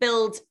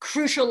build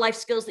crucial life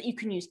skills that you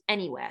can use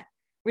anywhere.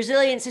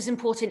 Resilience is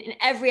important in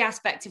every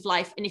aspect of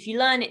life. And if you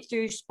learn it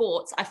through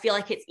sports, I feel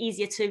like it's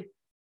easier to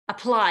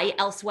apply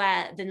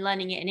elsewhere than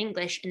learning it in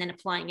English and then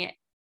applying it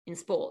in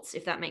sports,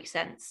 if that makes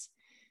sense.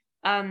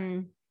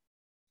 And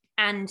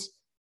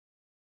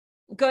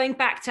going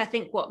back to, I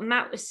think, what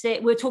Matt was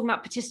saying, we were talking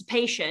about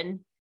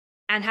participation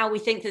and how we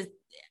think that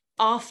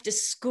after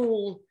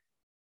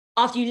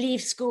you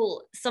leave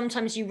school,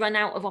 sometimes you run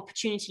out of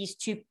opportunities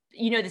to,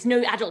 there's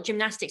no adult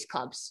gymnastics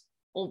clubs,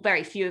 or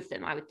very few of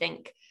them, I would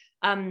think.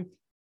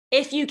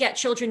 If you get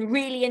children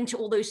really into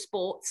all those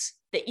sports,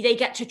 that they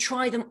get to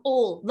try them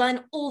all,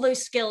 learn all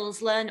those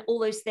skills, learn all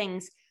those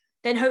things,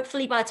 then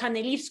hopefully by the time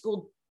they leave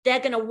school, they're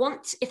going to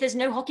want, if there's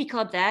no hockey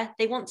club there,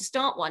 they want to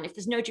start one. If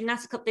there's no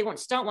gymnastics club, they want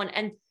to start one.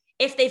 And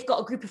if they've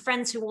got a group of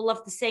friends who all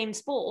love the same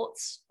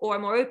sports or are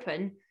more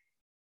open,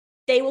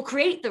 they will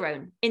create their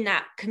own in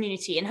that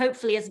community. And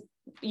hopefully, as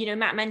you know,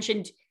 Matt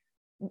mentioned,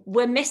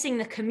 we're missing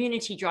the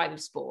community drive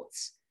of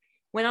sports.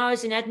 When I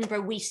was in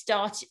Edinburgh, we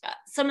started,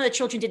 some of the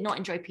children did not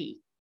enjoy PE.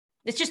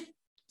 It's just,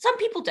 some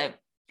people don't.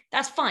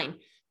 That's fine.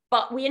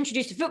 But we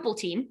introduced a football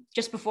team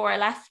just before I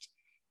left,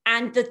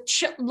 and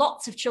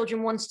lots of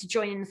children wanted to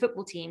join in the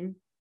football team.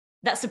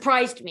 That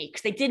surprised me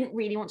because they didn't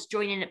really want to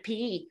join in at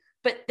PE.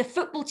 But the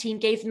football team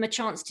gave them a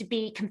chance to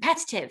be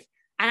competitive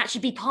and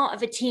actually be part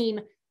of a team,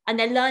 and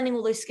they're learning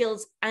all those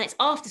skills, and it's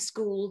after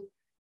school.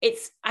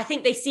 I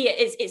think they see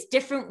it, it's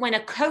different when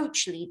a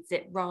coach leads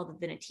it rather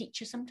than a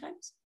teacher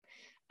sometimes.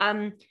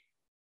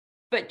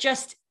 But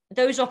just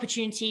those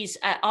opportunities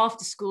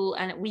after school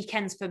and at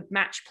weekends for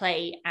match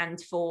play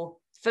and for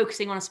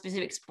focusing on a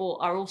specific sport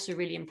are also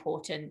really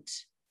important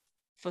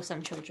for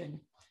some children.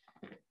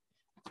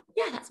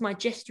 Yeah, that's my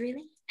gist,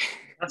 really.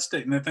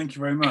 Fantastic. No, thank you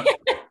very much.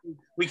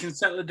 We can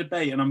settle a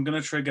debate, and I'm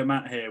going to trigger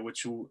Matt here,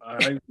 which will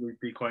hopefully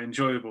be quite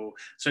enjoyable.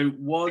 So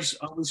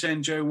are we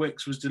saying Joe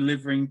Wicks was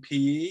delivering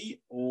PE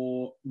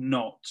or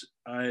not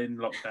in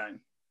lockdown?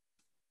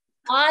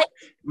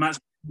 Matt's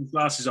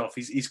glasses off.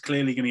 He's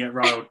clearly going to get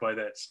riled by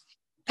this.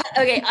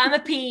 Okay, I'm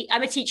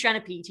a teacher and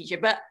a PE teacher,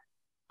 but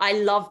I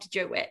loved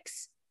Joe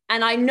Wicks.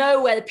 And I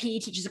know where the PE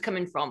teachers are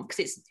coming from,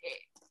 because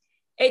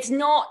it's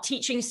not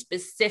teaching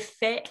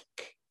specific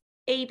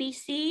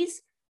ABCs,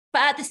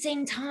 but at the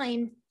same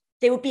time,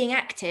 they were being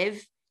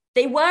active.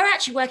 They were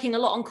actually working a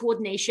lot on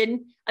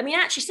coordination. I mean,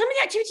 actually, some of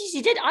the activities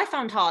he did, I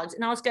found hard.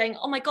 And I was going,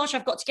 oh my gosh,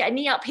 I've got to get a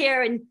knee up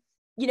here. And,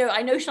 you know,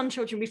 I know some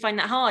children, we find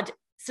that hard.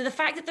 So the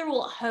fact that they're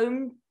all at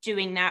home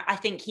doing that, I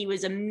think he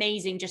was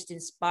amazing, just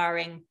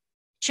inspiring.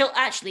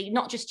 Actually,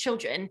 not just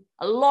children,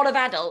 a lot of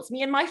adults.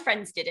 Me and my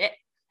friends did it.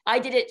 I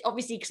did it,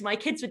 obviously, because my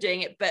kids were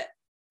doing it, but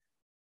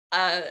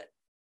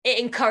it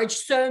encouraged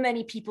so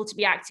many people to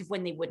be active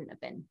when they wouldn't have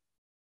been.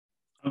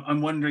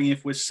 I'm wondering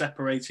if we're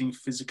separating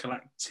physical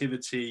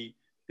activity,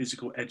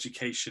 physical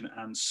education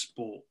and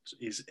sport.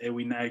 Are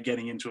we now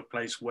getting into a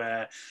place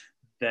where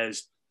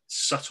there's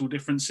subtle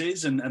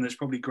differences and there's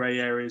probably grey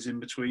areas in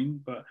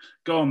between? But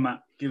go on, Matt,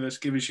 give us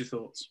your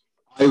thoughts.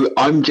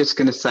 I'm just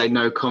going to say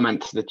no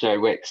comment to the Joe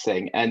Wicks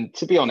thing. And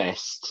to be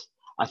honest,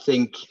 I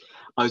think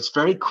I was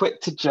very quick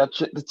to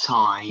judge at the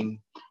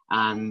time.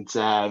 And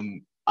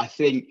I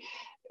think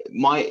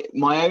my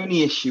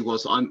only issue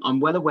was I'm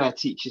well aware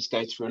teachers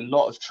go through a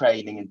lot of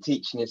training, and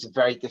teaching is a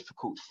very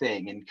difficult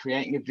thing, and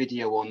creating a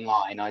video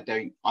online,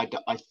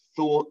 I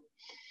thought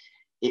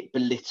it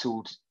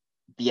belittled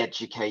the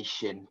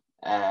education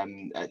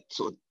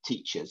sort of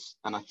teachers,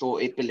 and I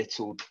thought it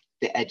belittled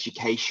the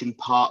education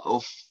part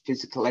of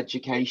physical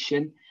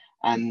education.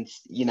 And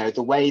you know,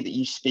 the way that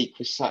you speak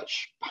with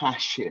such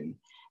passion,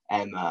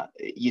 Emma,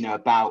 you know,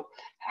 about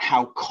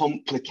how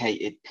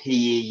complicated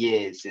PE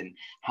is and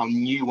how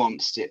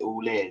nuanced it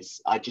all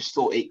is. I just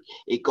thought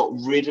it got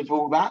rid of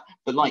all that.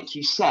 But like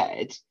you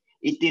said,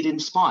 it did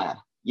inspire,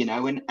 you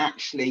know, and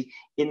actually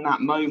in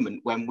that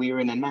moment when we were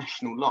in a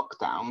national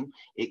lockdown,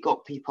 it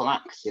got people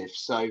active.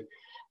 So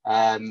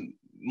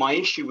my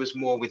issue was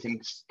more with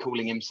him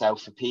calling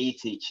himself a PE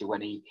teacher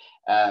when he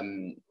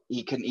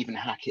couldn't even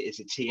hack it as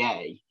a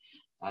TA.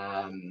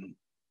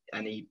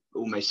 And he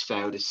almost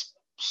failed his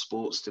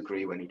sports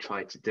degree when he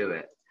tried to do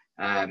it.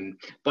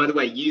 By the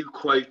way, you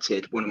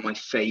quoted one of my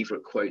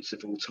favourite quotes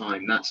of all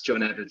time. That's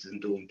John Evans and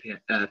Dawn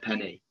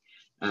Penny.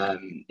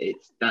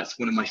 That's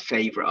one of my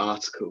favourite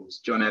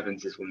articles. John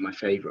Evans is one of my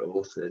favourite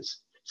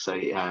authors. So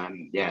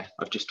yeah,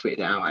 I've just tweeted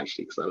it out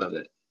actually because I love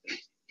it.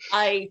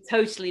 I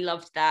totally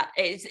loved that.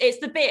 It's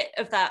the bit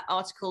of that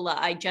article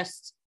that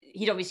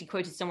he'd obviously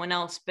quoted someone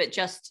else, but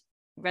just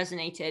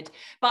resonated.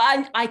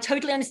 But I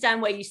totally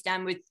understand where you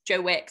stand with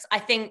Joe Wicks. I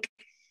think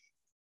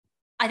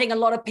a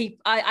lot of people,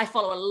 I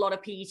follow a lot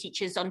of PE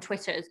teachers on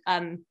Twitter,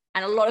 and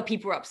a lot of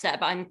people are upset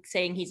about him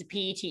saying he's a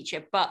PE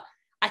teacher. But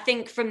I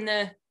think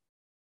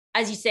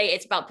as you say,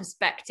 it's about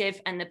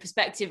perspective, and the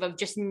perspective of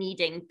just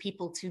needing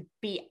people to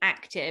be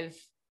active.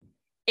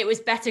 It was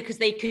better because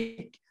they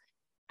could,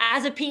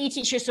 as a PE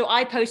teacher, so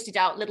I posted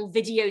out little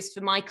videos for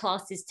my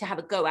classes to have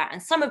a go at.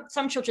 And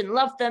some children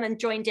loved them and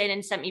joined in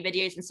and sent me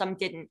videos, and some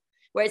didn't.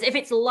 Whereas if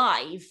it's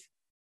live,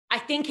 I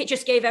think it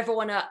just gave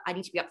everyone I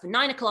need to be up for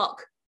 9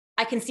 o'clock.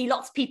 I can see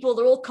lots of people,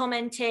 they're all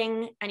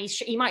commenting, and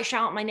he might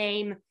shout out my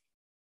name.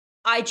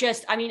 I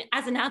mean,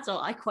 as an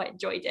adult, I quite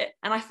enjoyed it,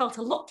 and I felt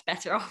a lot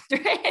better after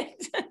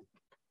it.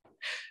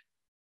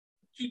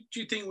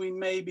 Do you think we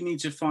maybe need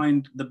to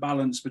find the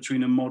balance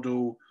between a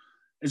model?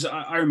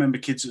 I remember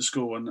kids at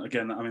school, and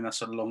again, I mean,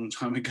 that's a long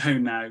time ago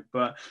now,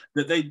 but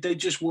that they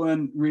just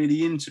weren't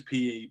really into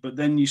PE. But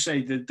then you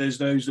say that there's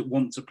those that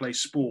want to play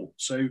sport.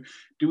 So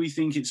do we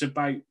think it's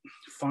about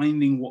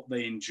finding what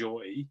they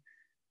enjoy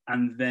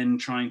and then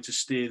trying to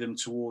steer them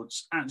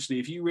towards, actually,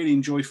 if you really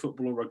enjoy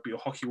football or rugby or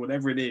hockey,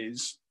 whatever it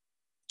is,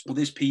 well,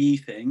 this PE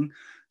thing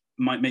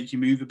might make you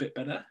move a bit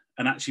better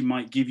and actually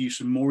might give you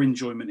some more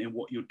enjoyment in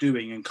what you're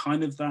doing, and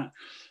kind of that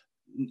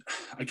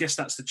I guess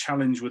that's the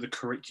challenge with a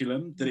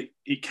curriculum, that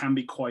it can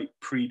be quite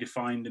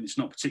predefined and it's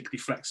not particularly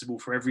flexible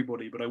for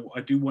everybody. But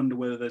I do wonder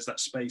whether there's that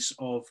space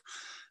of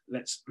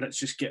let's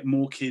just get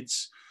more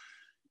kids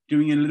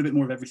doing a little bit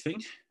more of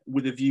everything,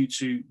 with a view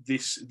to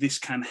this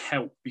can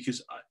help,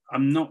 because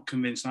I'm not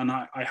convinced, and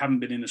I haven't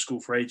been in a school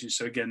for ages,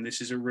 so again,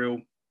 this is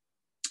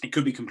it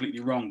could be completely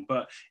wrong,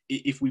 but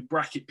if we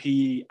bracket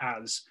PE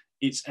as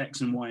it's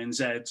X and Y and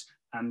Z,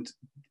 and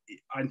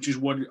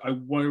I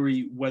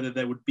worry whether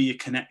there would be a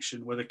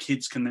connection, whether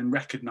kids can then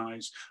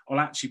recognise, oh,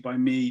 actually by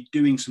me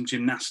doing some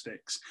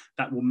gymnastics,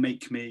 that will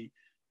make me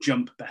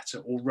jump better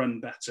or run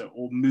better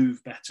or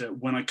move better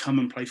when I come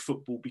and play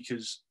football,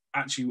 because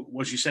actually,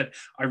 as you said,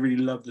 I really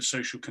love the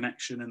social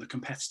connection and the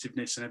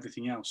competitiveness and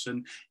everything else.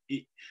 And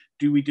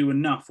do we do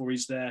enough, or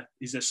is there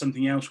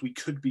something else we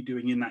could be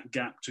doing in that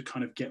gap to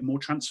kind of get more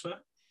transfer?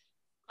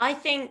 I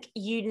think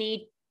you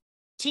need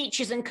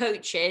teachers and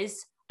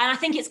coaches, and I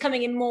think it's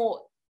coming in more,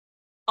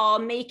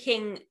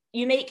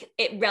 you make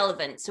it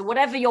relevant. So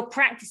whatever you're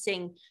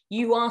practicing,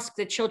 you ask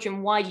the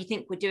children, why do you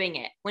think we're doing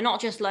it? We're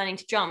not just learning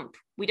to jump.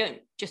 We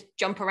don't just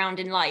jump around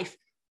in life.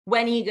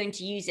 When are you going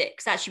to use it?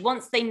 Because actually,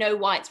 once they know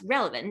why it's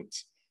relevant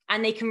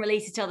and they can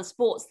relate it to other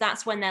sports,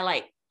 that's when they're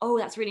like, oh,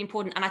 that's really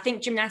important. And I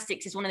think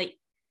gymnastics is one of the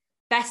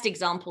best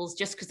examples,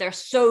 just because there are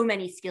so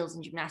many skills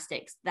in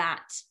gymnastics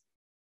that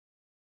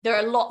there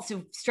are lots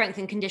of strength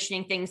and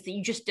conditioning things that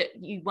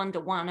you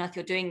wonder why on earth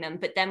you're doing them.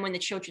 But then when the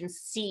children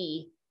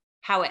see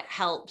how it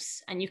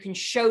helps and you can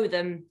show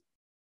them,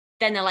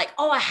 then they're like,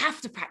 oh, I have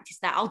to practice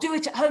that. I'll do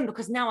it at home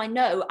because now I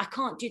know I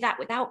can't do that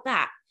without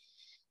that.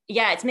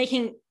 Yeah,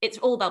 it's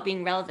all about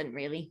being relevant,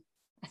 really,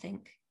 I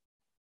think.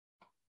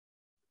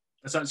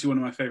 That's actually one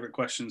of my favorite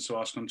questions to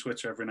ask on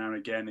Twitter every now and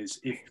again, is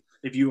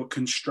if you are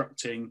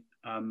constructing,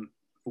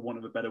 for want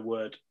of a better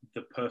word,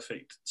 the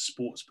perfect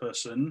sports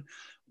person,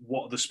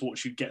 what are the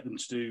sports you get them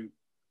to do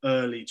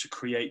early to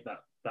create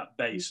that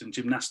base? And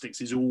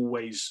gymnastics is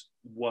always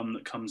one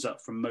that comes up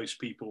from most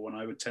people, and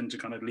I would tend to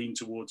kind of lean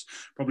towards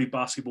probably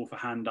basketball for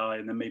hand-eye,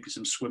 and then maybe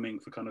some swimming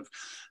for kind of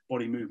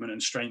body movement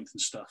and strength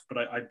and stuff. But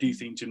I do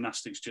think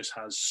gymnastics just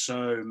has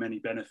so many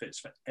benefits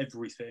for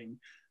everything.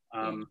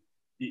 And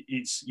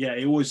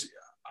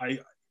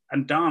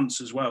dance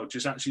as well,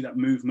 just actually that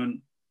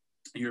movement,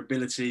 your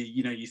ability,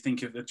 you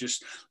think of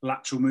just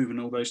lateral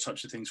movement, all those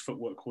types of things,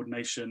 footwork,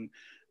 coordination.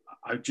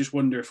 I just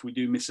wonder if we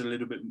do miss a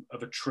little bit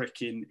of a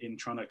trick in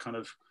trying to kind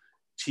of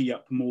tee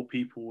up more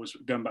people, as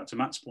going back to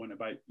Matt's point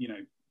about,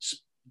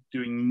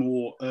 doing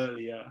more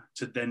earlier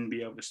to then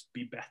be able to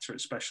be better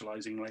at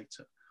specializing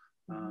later.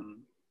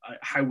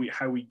 How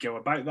we go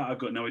about that, I've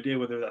got no idea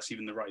whether that's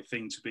even the right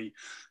thing to be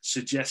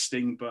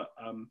suggesting, but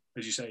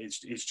as you say,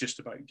 it's just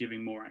about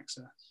giving more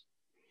access.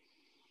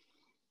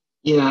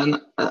 Yeah,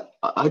 and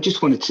I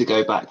just wanted to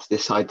go back to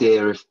this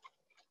idea of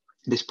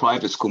this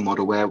private school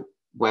model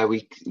where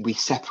we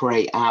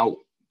separate out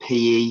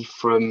PE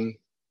from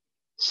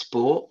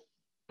sport.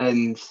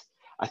 And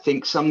I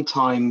think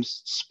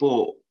sometimes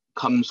sport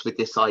comes with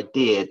this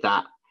idea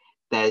that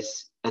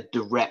there's a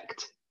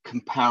direct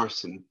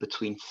comparison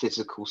between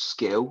physical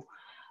skill.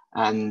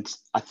 And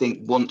I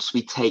think once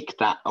we take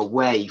that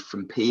away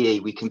from PE,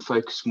 we can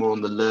focus more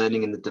on the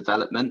learning and the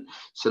development.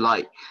 So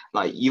like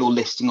you're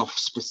listing off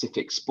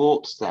specific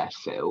sports there,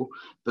 Phil,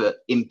 but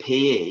in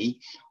PE,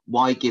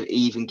 why give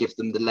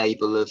them the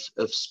label of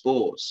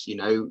sports,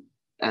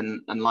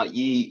 and like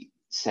you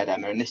said,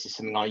 Emma, and this is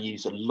something I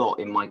use a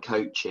lot in my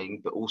coaching,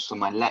 but also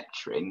my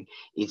lecturing,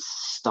 is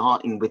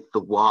starting with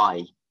the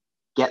why.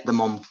 Get them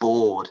on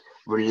board,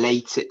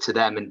 relate it to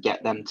them, and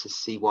get them to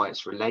see why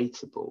it's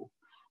relatable.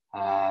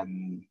 Yeah,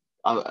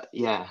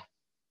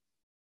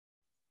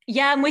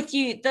 I'm with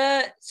you.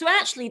 So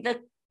actually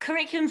the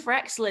curriculum for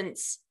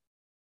excellence,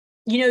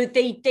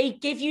 they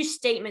give you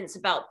statements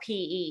about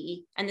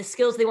PE and the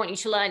skills they want you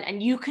to learn,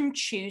 and you can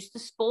choose the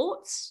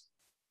sports.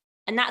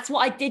 And that's what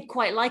I did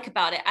quite like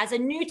about it. As a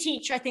new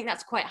teacher, I think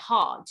that's quite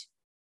hard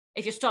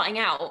if you're starting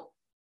out.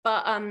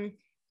 But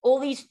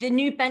the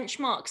new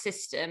benchmark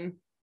system,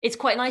 it's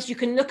quite nice. You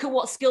can look at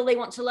what skill they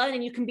want to learn,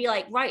 and you can be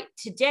like, right,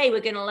 today we're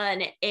going to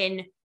learn it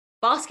in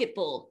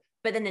basketball,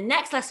 but then the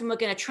next lesson we're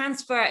going to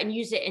transfer it and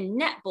use it in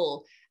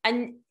netball.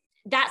 And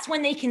that's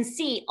when they can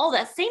see, oh,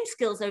 that same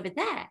skills over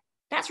there.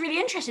 That's really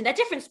interesting. They're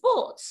different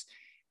sports.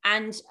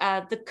 And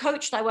the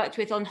coach that I worked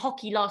with on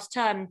hockey last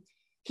term,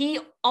 he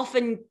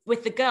often,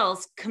 with the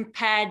girls,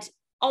 compared,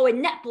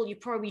 in netball, you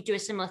probably do a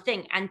similar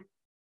thing. And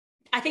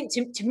I think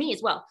to me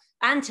as well,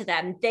 and to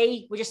them,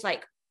 they were just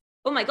like,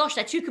 oh my gosh,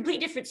 they're two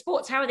completely different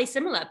sports. How are they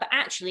similar? But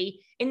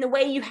actually, in the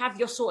way you have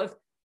your sort of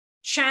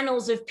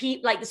channels of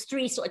people, like there's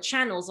 3 sort of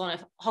channels on a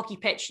hockey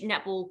pitch,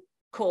 netball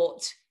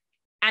court,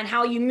 and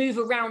how you move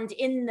around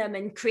in them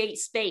and create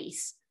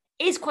space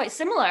is quite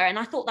similar. And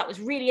I thought that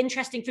was really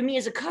interesting for me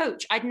as a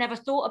coach. I'd never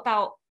thought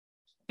about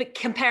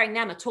comparing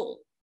them at all.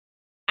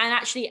 And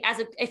actually,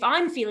 if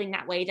I'm feeling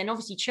that way, then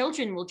obviously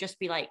children will just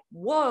be like,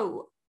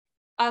 whoa,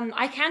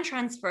 I can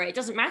transfer it. It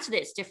doesn't matter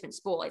that it's a different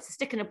sport. It's a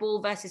stick and a ball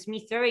versus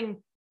me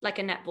throwing like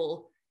a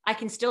netball. I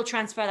can still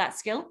transfer that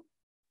skill.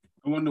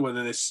 I wonder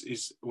whether this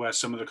is where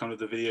some of the kind of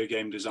the video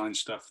game design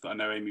stuff that I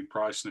know Amy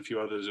Price and a few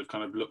others have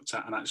kind of looked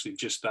at, and actually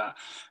just that,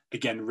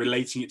 again,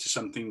 relating it to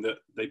something that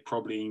they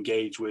probably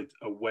engage with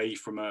away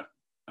from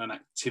an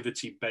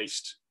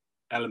activity-based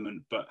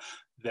element, but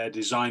they're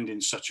designed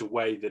in such a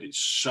way that it's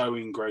so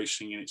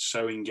engrossing and it's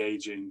so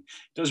engaging.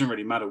 It doesn't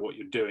really matter what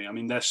you're doing. I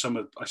mean, I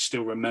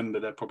still remember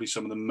they're probably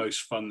some of the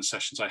most fun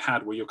sessions I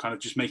had where you're kind of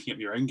just making up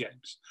your own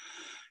games.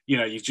 You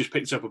know, you've just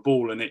picked up a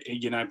ball and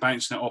it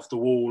bouncing it off the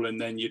wall,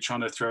 and then you're trying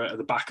to throw it at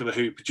the back of the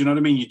hoop. Do you know what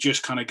I mean? You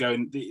just kind of go,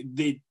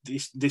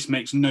 this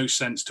makes no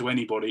sense to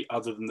anybody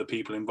other than the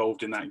people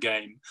involved in that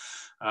game.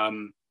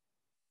 And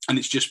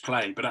it's just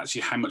play, but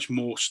actually how much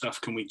more stuff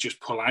can we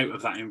just pull out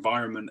of that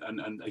environment?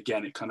 And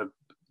again, it kind of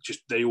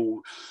just,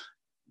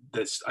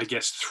 there's, I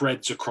guess,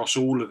 threads across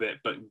all of it,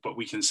 but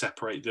we can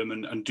separate them.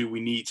 And do we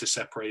need to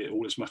separate it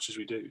all as much as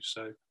we do?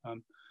 So,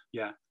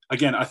 yeah.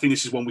 Again, I think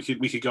this is one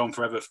we could go on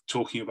forever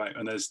talking about,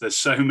 and there's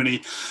so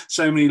many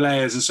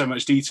layers and so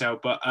much detail.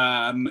 But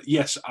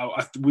yes,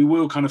 we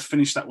will kind of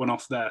finish that one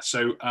off there.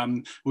 So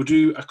we'll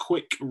do a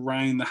quick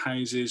round the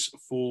houses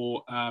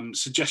for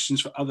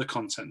suggestions for other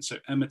content. So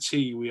Emma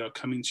T, we are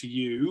coming to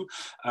you.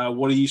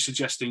 What are you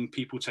suggesting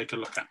people take a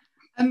look at?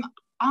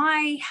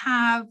 I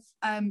have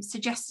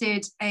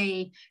suggested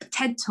a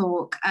TED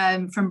Talk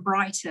from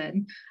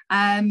Brighton.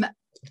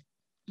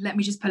 Let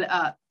me just pull it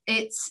up.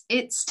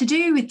 It's to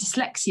do with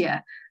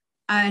dyslexia,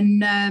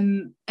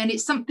 and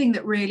it's something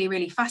that really,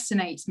 really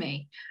fascinates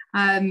me,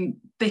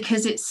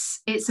 because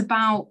it's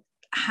about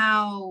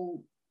how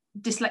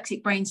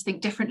dyslexic brains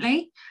think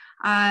differently,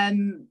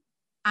 and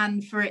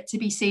for it to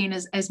be seen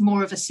as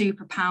more of a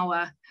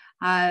superpower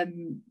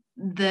than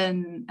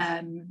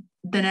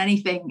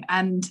anything.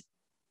 And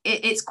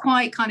it's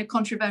quite kind of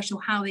controversial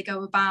how they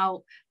go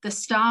about the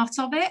start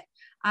of it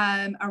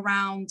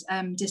around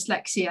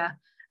dyslexia.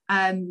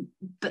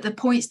 But the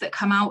points that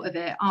come out of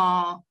it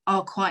are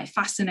quite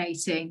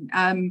fascinating.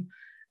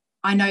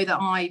 I know that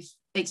I've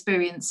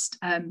experienced,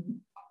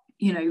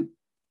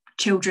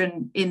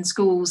 children in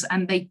schools,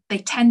 and they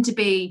tend to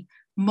be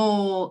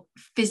more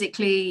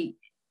physically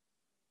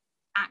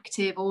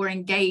active or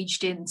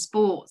engaged in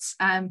sports.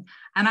 And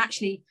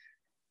actually,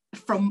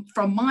 from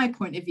my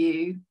point of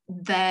view,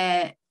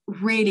 they're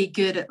really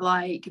good at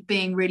like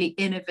being really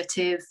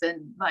innovative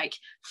and like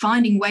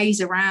finding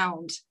ways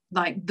around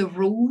like the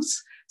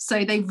rules.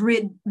 So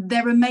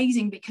they're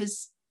amazing,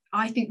 because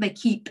I think they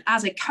keep,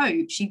 as a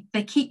coach,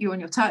 they keep you on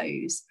your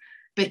toes,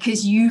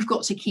 because you've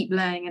got to keep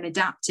learning and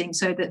adapting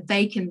so that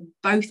they can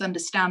both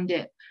understand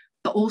it,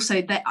 but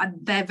also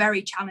they're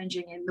very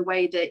challenging in the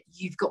way that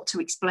you've got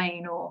to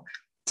explain or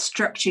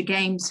structure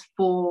games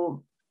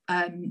for,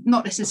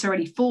 not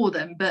necessarily for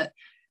them, but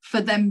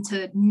for them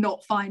to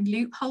not find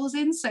loopholes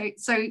in. So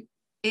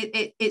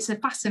it's a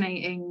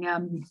fascinating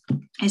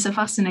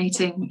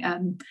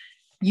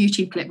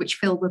YouTube clip which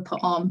Phil would put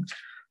on.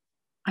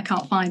 I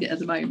can't find it at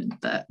the moment,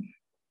 but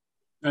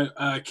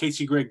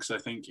Katie Griggs, I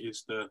think,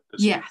 is the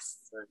yes.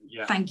 So,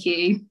 yeah. Thank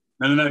you.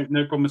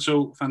 No problem at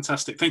all.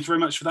 Fantastic. Thank you very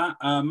much for that.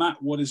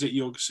 Matt, what is it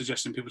you're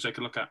suggesting people take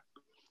a look at?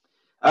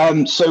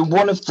 So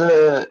one of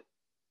the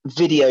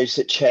videos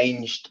that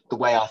changed the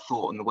way I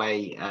thought and the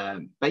way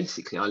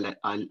basically I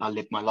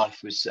lived my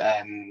life was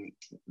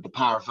The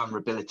Power of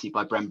Vulnerability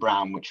by Brené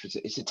Brown,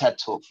 it's a TED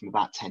Talk from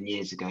about 10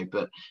 years ago,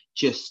 but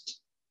just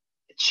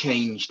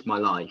changed my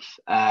life.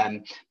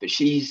 But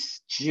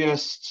she's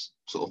just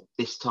sort of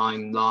this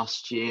time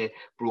last year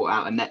brought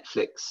out a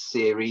Netflix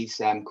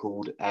series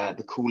called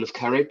The Call of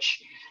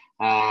Courage.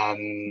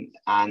 And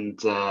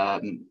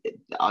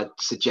I'd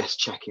suggest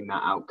checking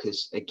that out,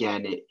 because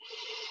again,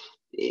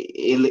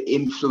 it'll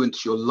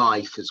influence your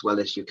life as well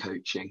as your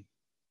coaching.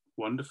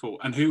 Wonderful.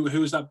 And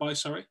who is that by,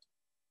 sorry?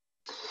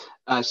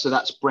 So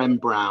that's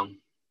Brené Brown,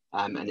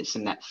 and it's a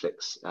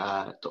Netflix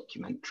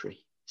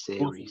documentary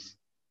series.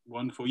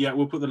 Wonderful. Yeah,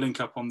 we'll put the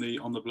link up on the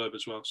blurb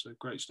as well. So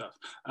great stuff.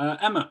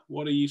 Emma,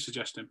 what are you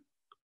suggesting?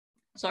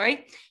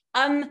 Sorry.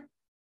 I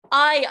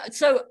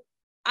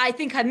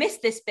think I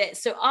missed this bit.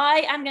 So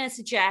I am going to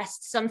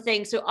suggest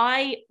something. So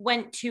I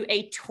went to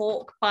a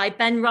talk by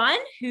Ben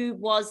Ryan, who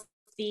was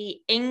the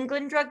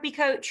England rugby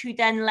coach who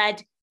then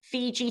led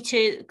Fiji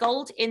to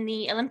gold in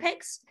the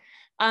Olympics.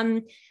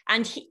 And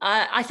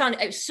I found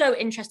it was so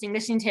interesting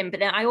listening to him.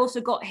 But then I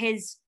also got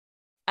his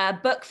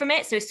book from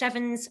it. So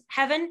Seven's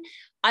Heaven.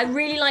 I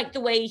really like the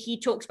way he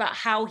talks about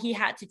how he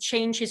had to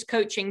change his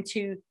coaching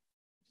to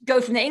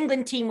go from the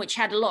England team, which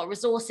had a lot of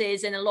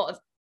resources and a lot of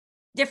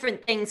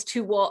different things,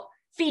 to what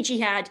Fiji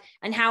had,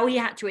 and how he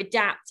had to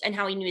adapt and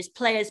how he knew his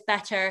players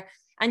better,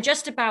 and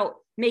just about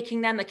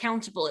making them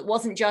accountable. It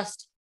wasn't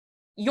just,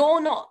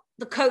 you're not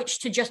the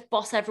coach to just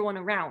boss everyone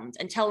around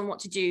and tell them what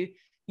to do.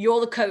 You're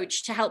the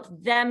coach to help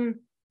them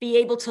be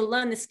able to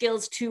learn the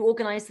skills to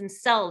organize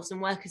themselves and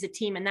work as a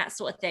team and that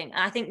sort of thing.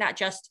 And I think that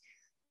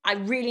I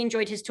really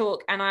enjoyed his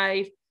talk, and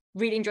I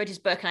really enjoyed his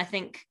book. And I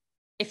think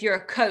if you're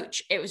a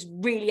coach, it was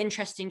really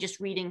interesting just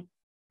reading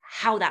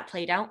how that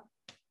played out.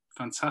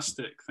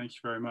 Fantastic. Thank you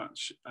very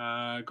much.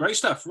 Great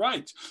stuff.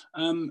 Right.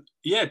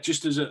 yeah,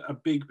 just as a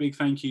big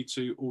thank you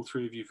to all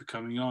three of you for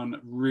coming on.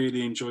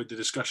 Really enjoyed the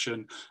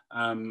discussion.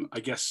 I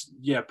guess,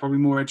 yeah, probably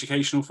more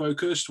educational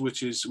focused,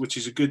 which is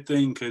a good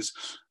thing, because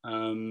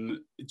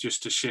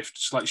just a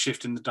slight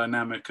shift in the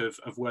dynamic of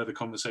where the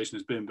conversation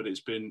has been, but it's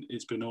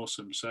been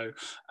awesome. So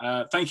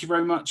thank you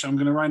very much. I'm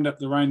going to round up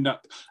the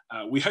roundup.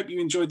 We hope you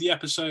enjoyed the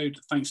episode.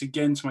 Thanks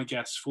again to my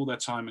guests for their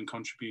time and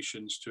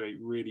contributions to a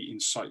really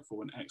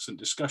insightful and excellent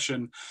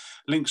discussion.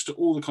 Links to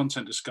all the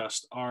content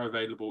discussed are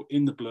available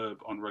in the blurb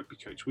on Rugby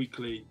Coach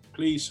Weekly.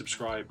 Please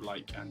subscribe,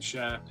 like and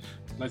share.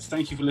 Let's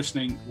thank you for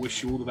listening.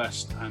 Wish you all the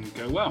best and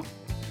go well.